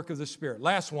resist the work of the Spirit.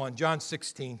 Last one, John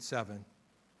 16:7.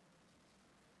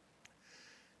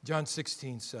 John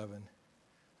 16:7,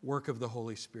 work of the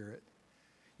Holy Spirit.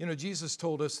 Jesus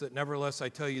told us that, nevertheless, I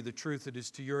tell you the truth, it is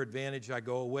to your advantage I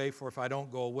go away, for if I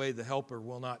don't go away, the Helper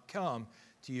will not come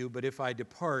to you, but if I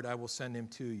depart, I will send Him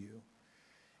to you.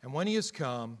 And when He has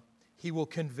come, He will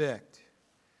convict.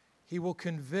 He will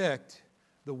convict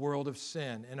the world of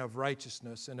sin and of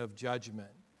righteousness and of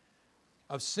judgment.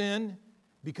 Of sin,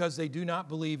 because they do not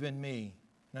believe in me.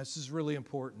 Now, this is really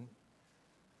important.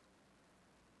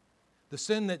 The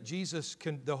sin that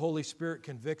the Holy Spirit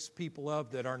convicts people of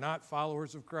that are not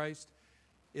followers of Christ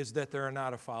is that they're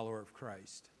not a follower of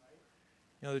Christ.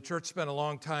 You know, the church spent a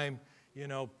long time,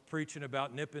 preaching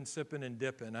about nipping, sipping, and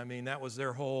dipping. I mean, that was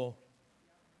their whole...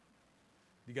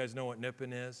 You guys know what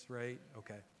nipping is, right?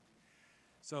 Okay.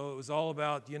 So it was all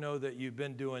about, that you've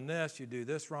been doing this, you do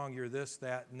this wrong, you're this,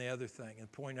 that, and the other thing,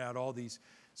 and point out all these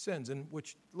sins. And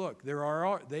which, look, there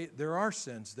are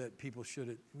sins that people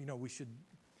should, we should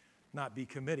not be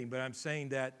committing. But I'm saying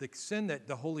that the sin that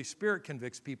the Holy Spirit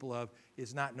convicts people of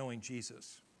is not knowing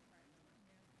Jesus.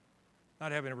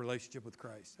 Not having a relationship with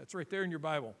Christ. That's right there in your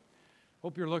Bible.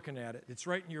 Hope you're looking at it. It's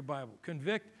right in your Bible.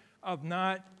 Convict of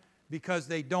not because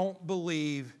they don't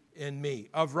believe in me.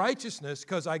 Of righteousness,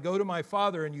 because I go to my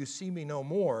Father and you see me no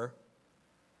more,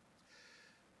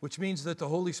 which means that the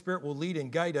Holy Spirit will lead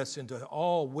and guide us into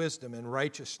all wisdom and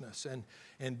righteousness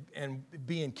and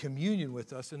be in communion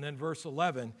with us. And then verse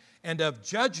 11, and of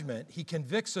judgment, he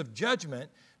convicts of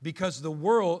judgment because the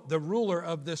ruler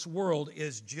of this world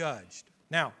is judged.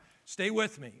 Now, stay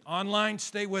with me. Online,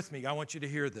 stay with me. I want you to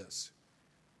hear this.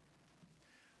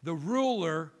 The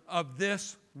ruler of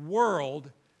this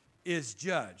world is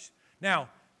judged. Now,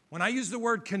 when I use the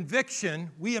word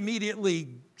conviction, we immediately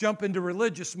jump into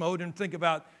religious mode and think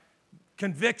about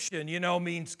conviction,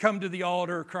 means come to the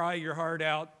altar, cry your heart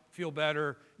out, feel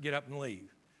better, get up and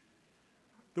leave.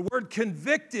 The word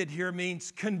convicted here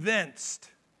means convinced,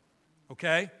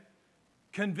 okay?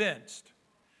 Convinced.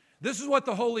 This is what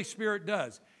the Holy Spirit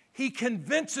does. He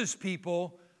convinces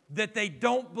people that they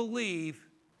don't believe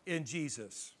in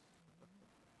Jesus.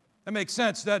 That makes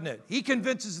sense, doesn't it? He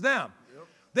convinces them.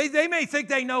 Yep. They may think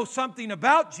they know something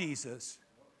about Jesus.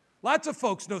 Lots of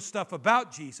folks know stuff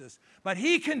about Jesus. But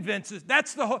he convinces,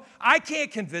 I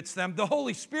can't convince them. The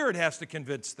Holy Spirit has to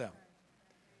convince them.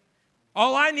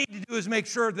 All I need to do is make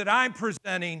sure that I'm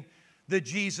presenting the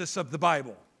Jesus of the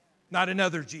Bible. Not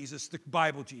another Jesus, the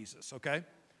Bible Jesus, okay?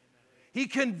 He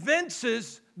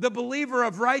convinces the believer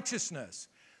of righteousness,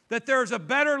 that there's a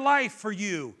better life for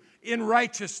you in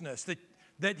righteousness,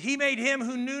 that he made him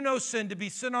who knew no sin to be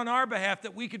sin on our behalf,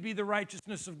 that we could be the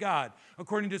righteousness of God,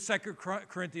 according to 2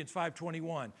 Corinthians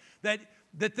 5:21. That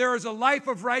there is a life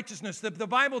of righteousness, that the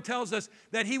Bible tells us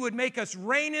that he would make us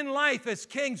reign in life as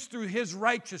kings through his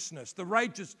righteousness, the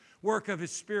righteous work of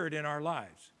his Spirit in our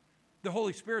lives. The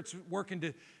Holy Spirit's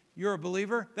working you're a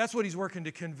believer, that's what he's working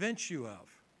to convince you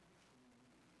of.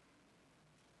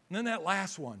 And then that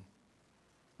last one.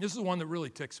 This is the one that really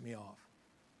ticks me off.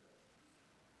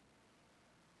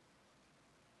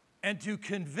 And to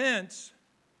convince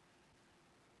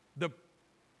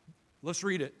let's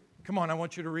read it. Come on, I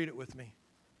want you to read it with me.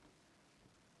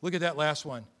 Look at that last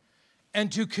one.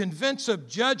 And to convince of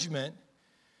judgment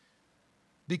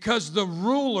because the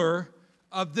ruler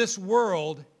of this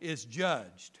world is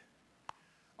judged.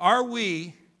 Are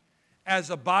we, as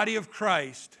a body of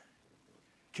Christ,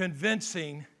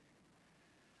 convincing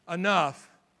enough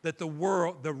that the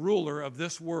ruler of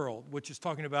this world, which is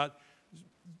talking about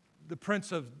the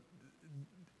prince of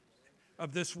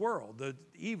this world, the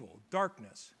evil,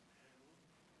 darkness,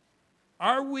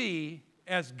 are we,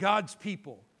 as God's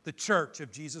people, the church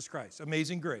of Jesus Christ,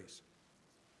 Amazing Grace,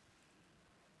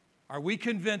 are we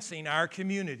convincing our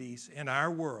communities and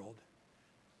our world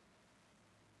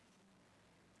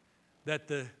that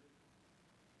the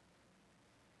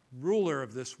ruler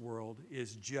of this world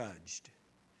is judged?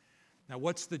 Now,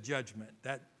 what's the judgment?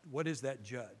 What is that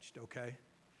judged, okay?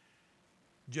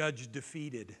 Judge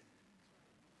defeated.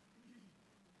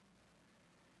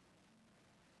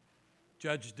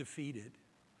 Judge defeated.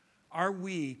 Are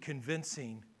we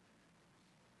convincing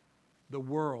the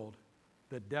world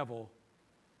the devil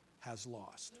has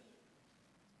lost?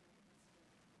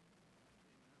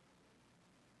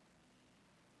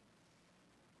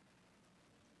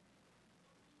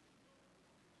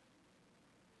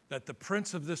 That the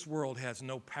prince of this world has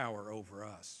no power over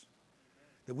us.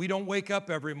 That we don't wake up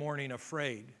every morning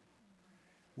afraid.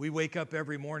 We wake up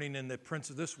every morning and the prince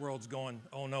of this world's going,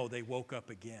 oh no, they woke up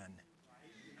again.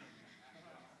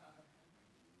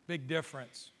 Big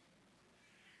difference.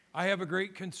 I have a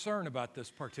great concern about this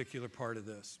particular part of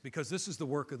this because this is the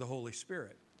work of the Holy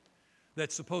Spirit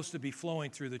that's supposed to be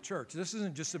flowing through the church. This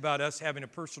isn't just about us having a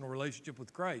personal relationship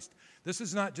with Christ. This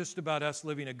is not just about us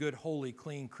living a good, holy,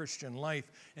 clean Christian life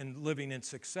and living in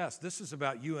success. This is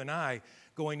about you and I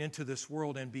going into this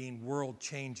world and being world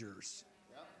changers.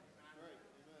 Yep. That's right.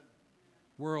 Amen.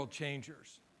 World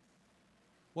changers.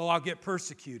 Well, I'll get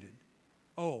persecuted.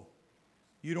 Oh,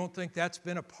 you don't think that's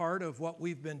been a part of what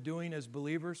we've been doing as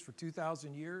believers for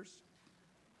 2,000 years?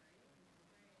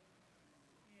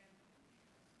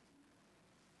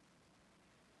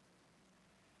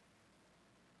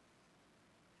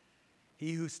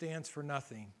 He who stands for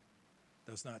nothing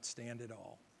does not stand at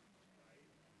all.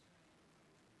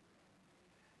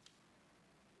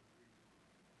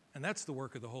 And that's the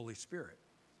work of the Holy Spirit.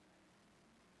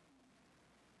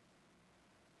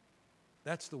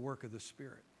 That's the work of the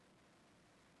Spirit.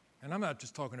 And I'm not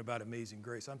just talking about Amazing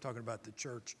Grace. I'm talking about the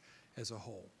church as a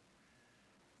whole.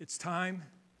 It's time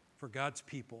for God's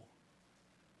people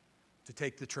to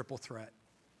take the triple threat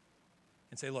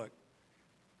and say, look,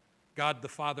 God the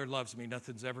Father loves me.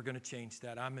 Nothing's ever going to change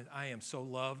that. I am so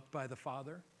loved by the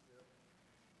Father.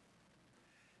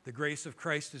 The grace of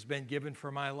Christ has been given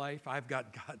for my life. I've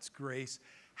got God's grace.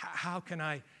 How can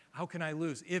I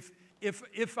lose?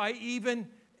 If I even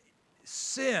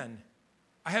sin,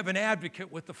 I have an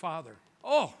advocate with the Father.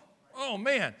 Oh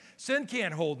man, sin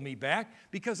can't hold me back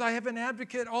because I have an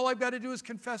advocate. All I've got to do is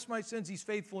confess my sins. He's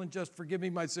faithful and just, forgive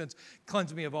me my sins,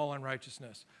 cleanse me of all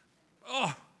unrighteousness.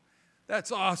 Oh,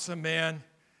 that's awesome, man.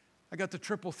 I got the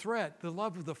triple threat, the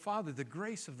love of the Father, the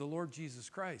grace of the Lord Jesus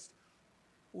Christ.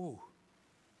 Ooh.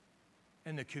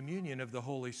 And the communion of the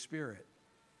Holy Spirit.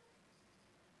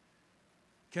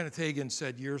 Kenneth Hagin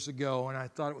said years ago, and I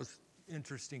thought it was an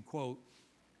interesting quote,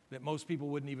 that most people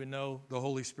wouldn't even know the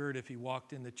Holy Spirit if he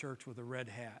walked in the church with a red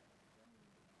hat.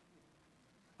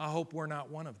 I hope we're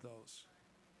not one of those.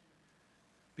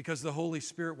 Because the Holy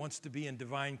Spirit wants to be in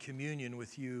divine communion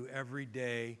with you every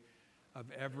day, of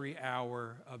every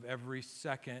hour, of every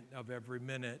second, of every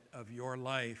minute of your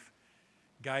life,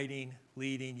 guiding,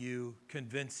 leading you,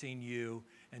 convincing you,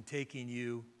 and taking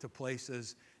you to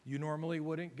places you normally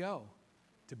wouldn't go,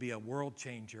 to be a world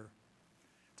changer,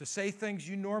 to say things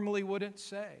you normally wouldn't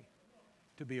say,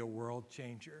 to be a world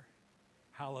changer.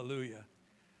 Hallelujah.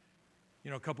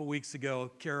 You know, a couple weeks ago,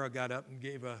 Kara got up and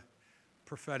gave a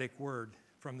prophetic word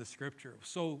from the Scripture.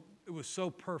 It was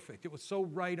so perfect. It was so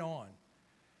right on.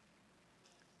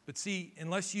 But see,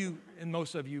 unless you, and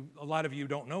most of you, a lot of you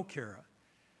don't know Kara,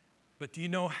 but do you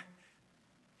know,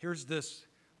 here's this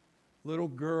little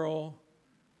girl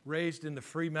raised in the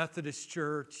Free Methodist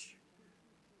Church,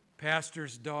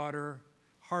 pastor's daughter,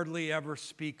 hardly ever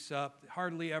speaks up,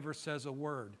 hardly ever says a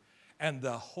word. And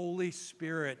the Holy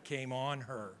Spirit came on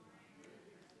her.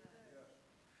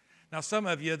 Now, some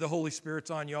of you, the Holy Spirit's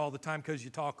on you all the time because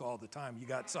you talk all the time. You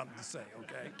got something to say,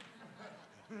 okay?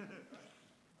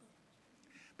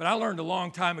 But I learned a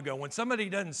long time ago, when somebody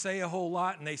doesn't say a whole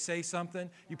lot and they say something,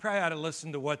 you probably ought to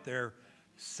listen to what they're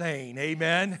saying.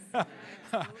 Amen?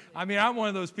 I mean, I'm one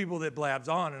of those people that blabs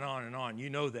on and on and on.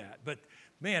 You know that. But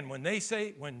man,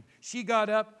 when she got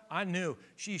up, I knew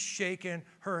she's shaking,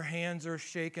 her hands are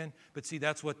shaking. But see,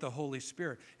 that's what the Holy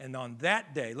Spirit. And on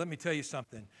that day, let me tell you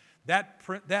something.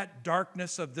 That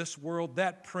darkness of this world,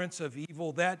 that prince of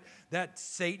evil, that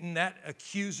Satan, that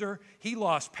accuser, he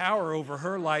lost power over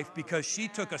her life because she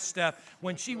took a step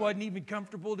when she wasn't even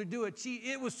comfortable to do it.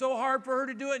 It was so hard for her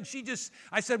to do it, and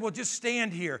I said, well, just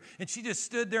stand here. And she just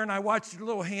stood there, and I watched her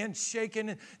little hands shaking,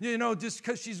 and, you know, just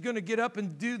because she's going to get up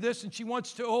and do this, and she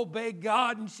wants to obey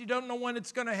God, and she don't know when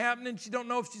it's going to happen, and she don't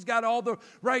know if she's got all the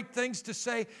right things to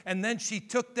say. And then she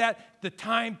took the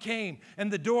time came,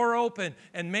 and the door opened,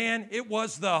 and man, it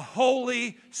was the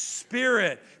Holy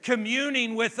Spirit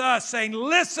communing with us, saying,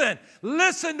 listen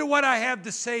to what I have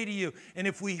to say to you. And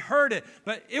if we heard it,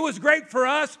 but it was great for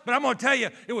us, but I'm going to tell you,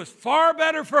 it was far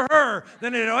better for her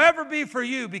than it'll ever be for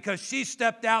you, because she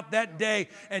stepped out that day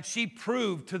and she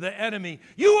proved to the enemy,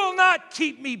 you will not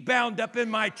keep me bound up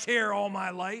in my chair all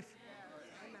my life.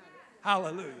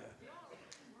 Hallelujah.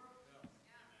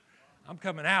 I'm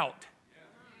coming out.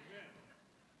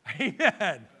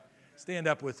 Amen. Stand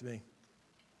up with me.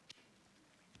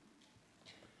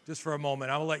 Just for a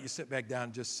moment. I will let you sit back down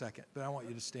in just a second, but I want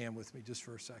you to stand with me just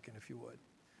for a second, if you would.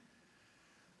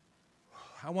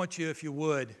 I want you, if you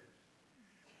would,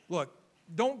 look,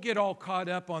 don't get all caught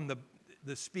up on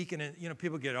the speaking, you know,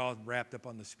 people get all wrapped up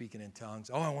on the speaking in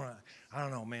tongues. Oh, I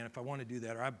don't know, man, if I want to do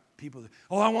that. Or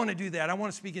I want to do that. I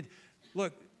want to speak it.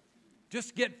 Look,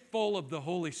 just get full of the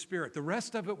Holy Spirit. The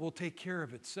rest of it will take care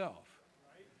of itself.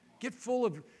 Get full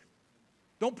of.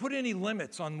 Don't put any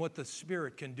limits on what the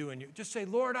Spirit can do in you. Just say,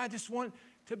 Lord, I just want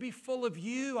to be full of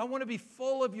you. I want to be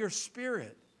full of your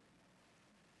Spirit.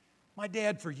 My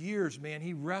dad, for years, man,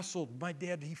 he wrestled. My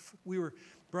dad, we were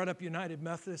brought up United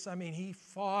Methodist. I mean, he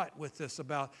fought with us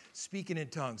about speaking in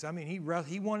tongues. I mean, he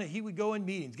would go in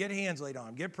meetings, get hands laid on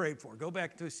him, get prayed for, go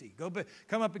back to a seat, go back,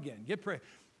 come up again, get prayed.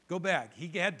 Go back. He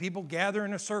had people gather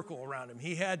in a circle around him.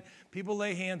 He had people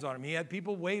lay hands on him. He had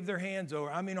people wave their hands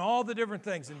over. I mean, all the different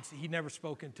things. And he never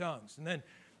spoke in tongues. And then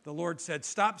the Lord said,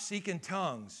 stop seeking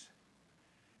tongues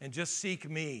and just seek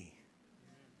me.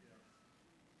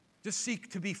 Just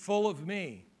seek to be full of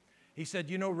me. He said,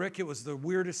 you know, Rick, it was the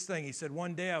weirdest thing. He said,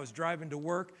 one day I was driving to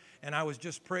work and I was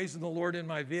just praising the Lord in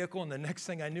my vehicle. And the next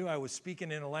thing I knew, I was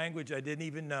speaking in a language I didn't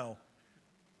even know.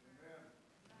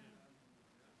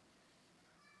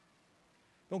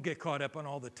 Don't get caught up on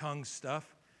all the tongue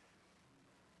stuff.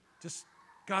 Just,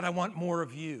 God, I want more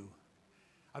of you.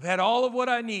 I've had all of what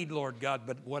I need, Lord God,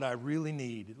 but what I really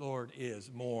need, Lord, is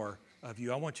more of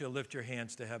you. I want you to lift your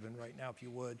hands to heaven right now, if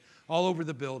you would, all over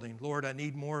the building. Lord, I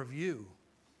need more of you,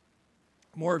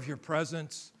 more of your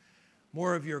presence,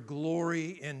 more of your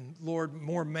glory, and Lord,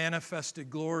 more manifested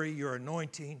glory, your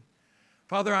anointing.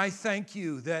 Father, I thank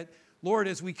you that, Lord,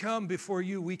 as we come before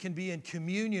you, we can be in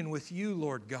communion with you,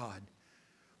 Lord God.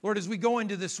 Lord, as we go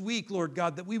into this week, Lord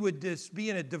God, that we would just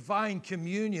be in a divine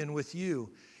communion with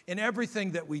you in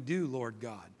everything that we do, Lord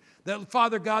God. That,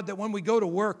 Father God, that when we go to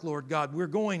work, Lord God, we're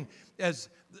going as,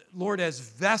 Lord, as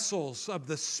vessels of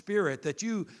the Spirit, that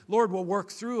you, Lord, will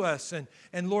work through us,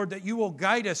 and Lord, that you will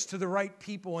guide us to the right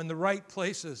people in the right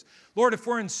places. Lord, if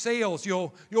we're in sales,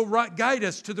 you'll guide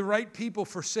us to the right people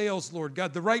for sales, Lord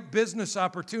God, the right business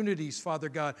opportunities, Father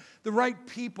God, the right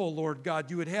people, Lord God,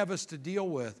 you would have us to deal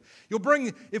with. You'll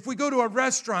bring, if we go to a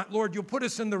restaurant, Lord, you'll put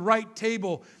us in the right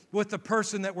table with the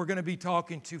person that we're going to be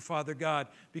talking to, Father God,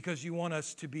 because you want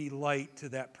us to be light to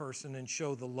that person and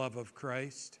show the love of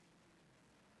Christ.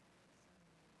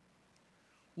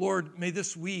 Lord, may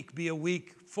this week be a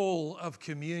week full of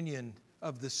communion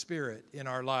of the Spirit in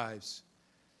our lives.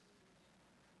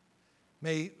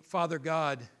 May, Father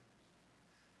God,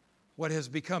 what has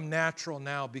become natural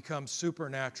now become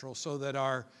supernatural, so that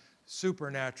our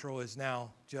supernatural is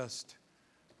now just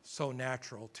so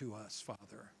natural to us,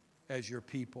 Father, as your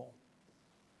people.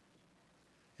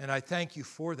 And I thank you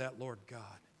for that, Lord God.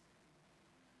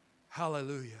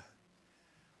 Hallelujah.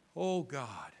 Oh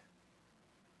God.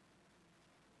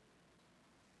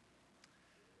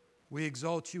 We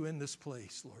exalt you in this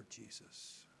place, Lord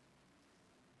Jesus.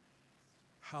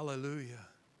 Hallelujah.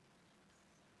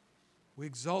 We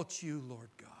exalt you, Lord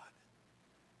God.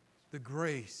 The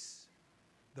grace,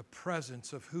 the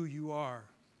presence of who you are.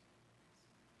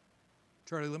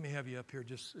 Charlie, let me have you up here,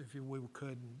 just if we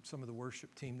could, and some of the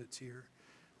worship team that's here.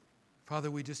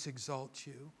 Father, we just exalt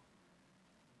you.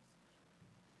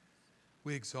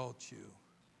 We exalt you.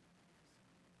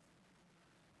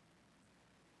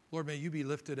 Lord, may you be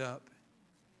lifted up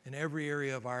in every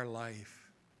area of our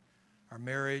life, our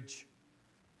marriage,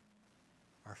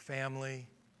 our family,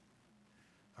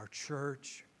 our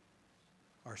church,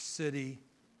 our city,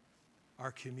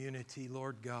 our community,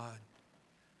 Lord God.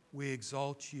 We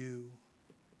exalt you.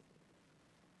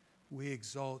 We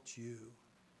exalt you.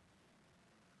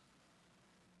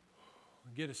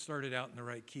 Get us started out in the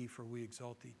right key for We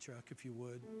Exalt Thee, Chuck, if you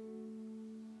would.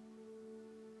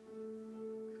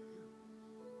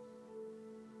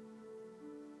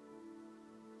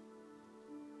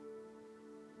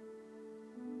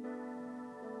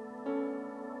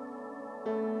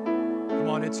 Come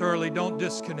on, it's early. Don't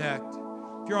disconnect.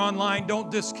 If you're online,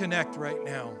 don't disconnect right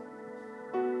now.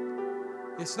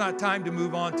 It's not time to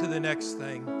move on to the next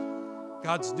thing.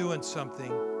 God's doing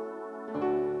something.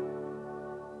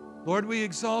 Lord, we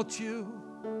exalt you.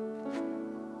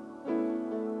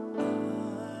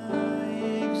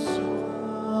 I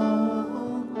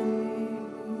exalt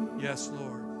thee. Yes,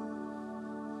 Lord.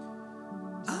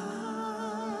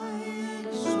 I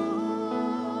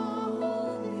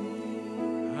exalt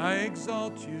thee. I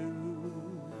exalt you.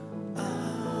 I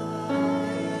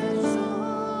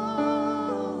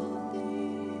exalt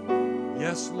thee.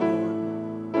 Yes, Lord.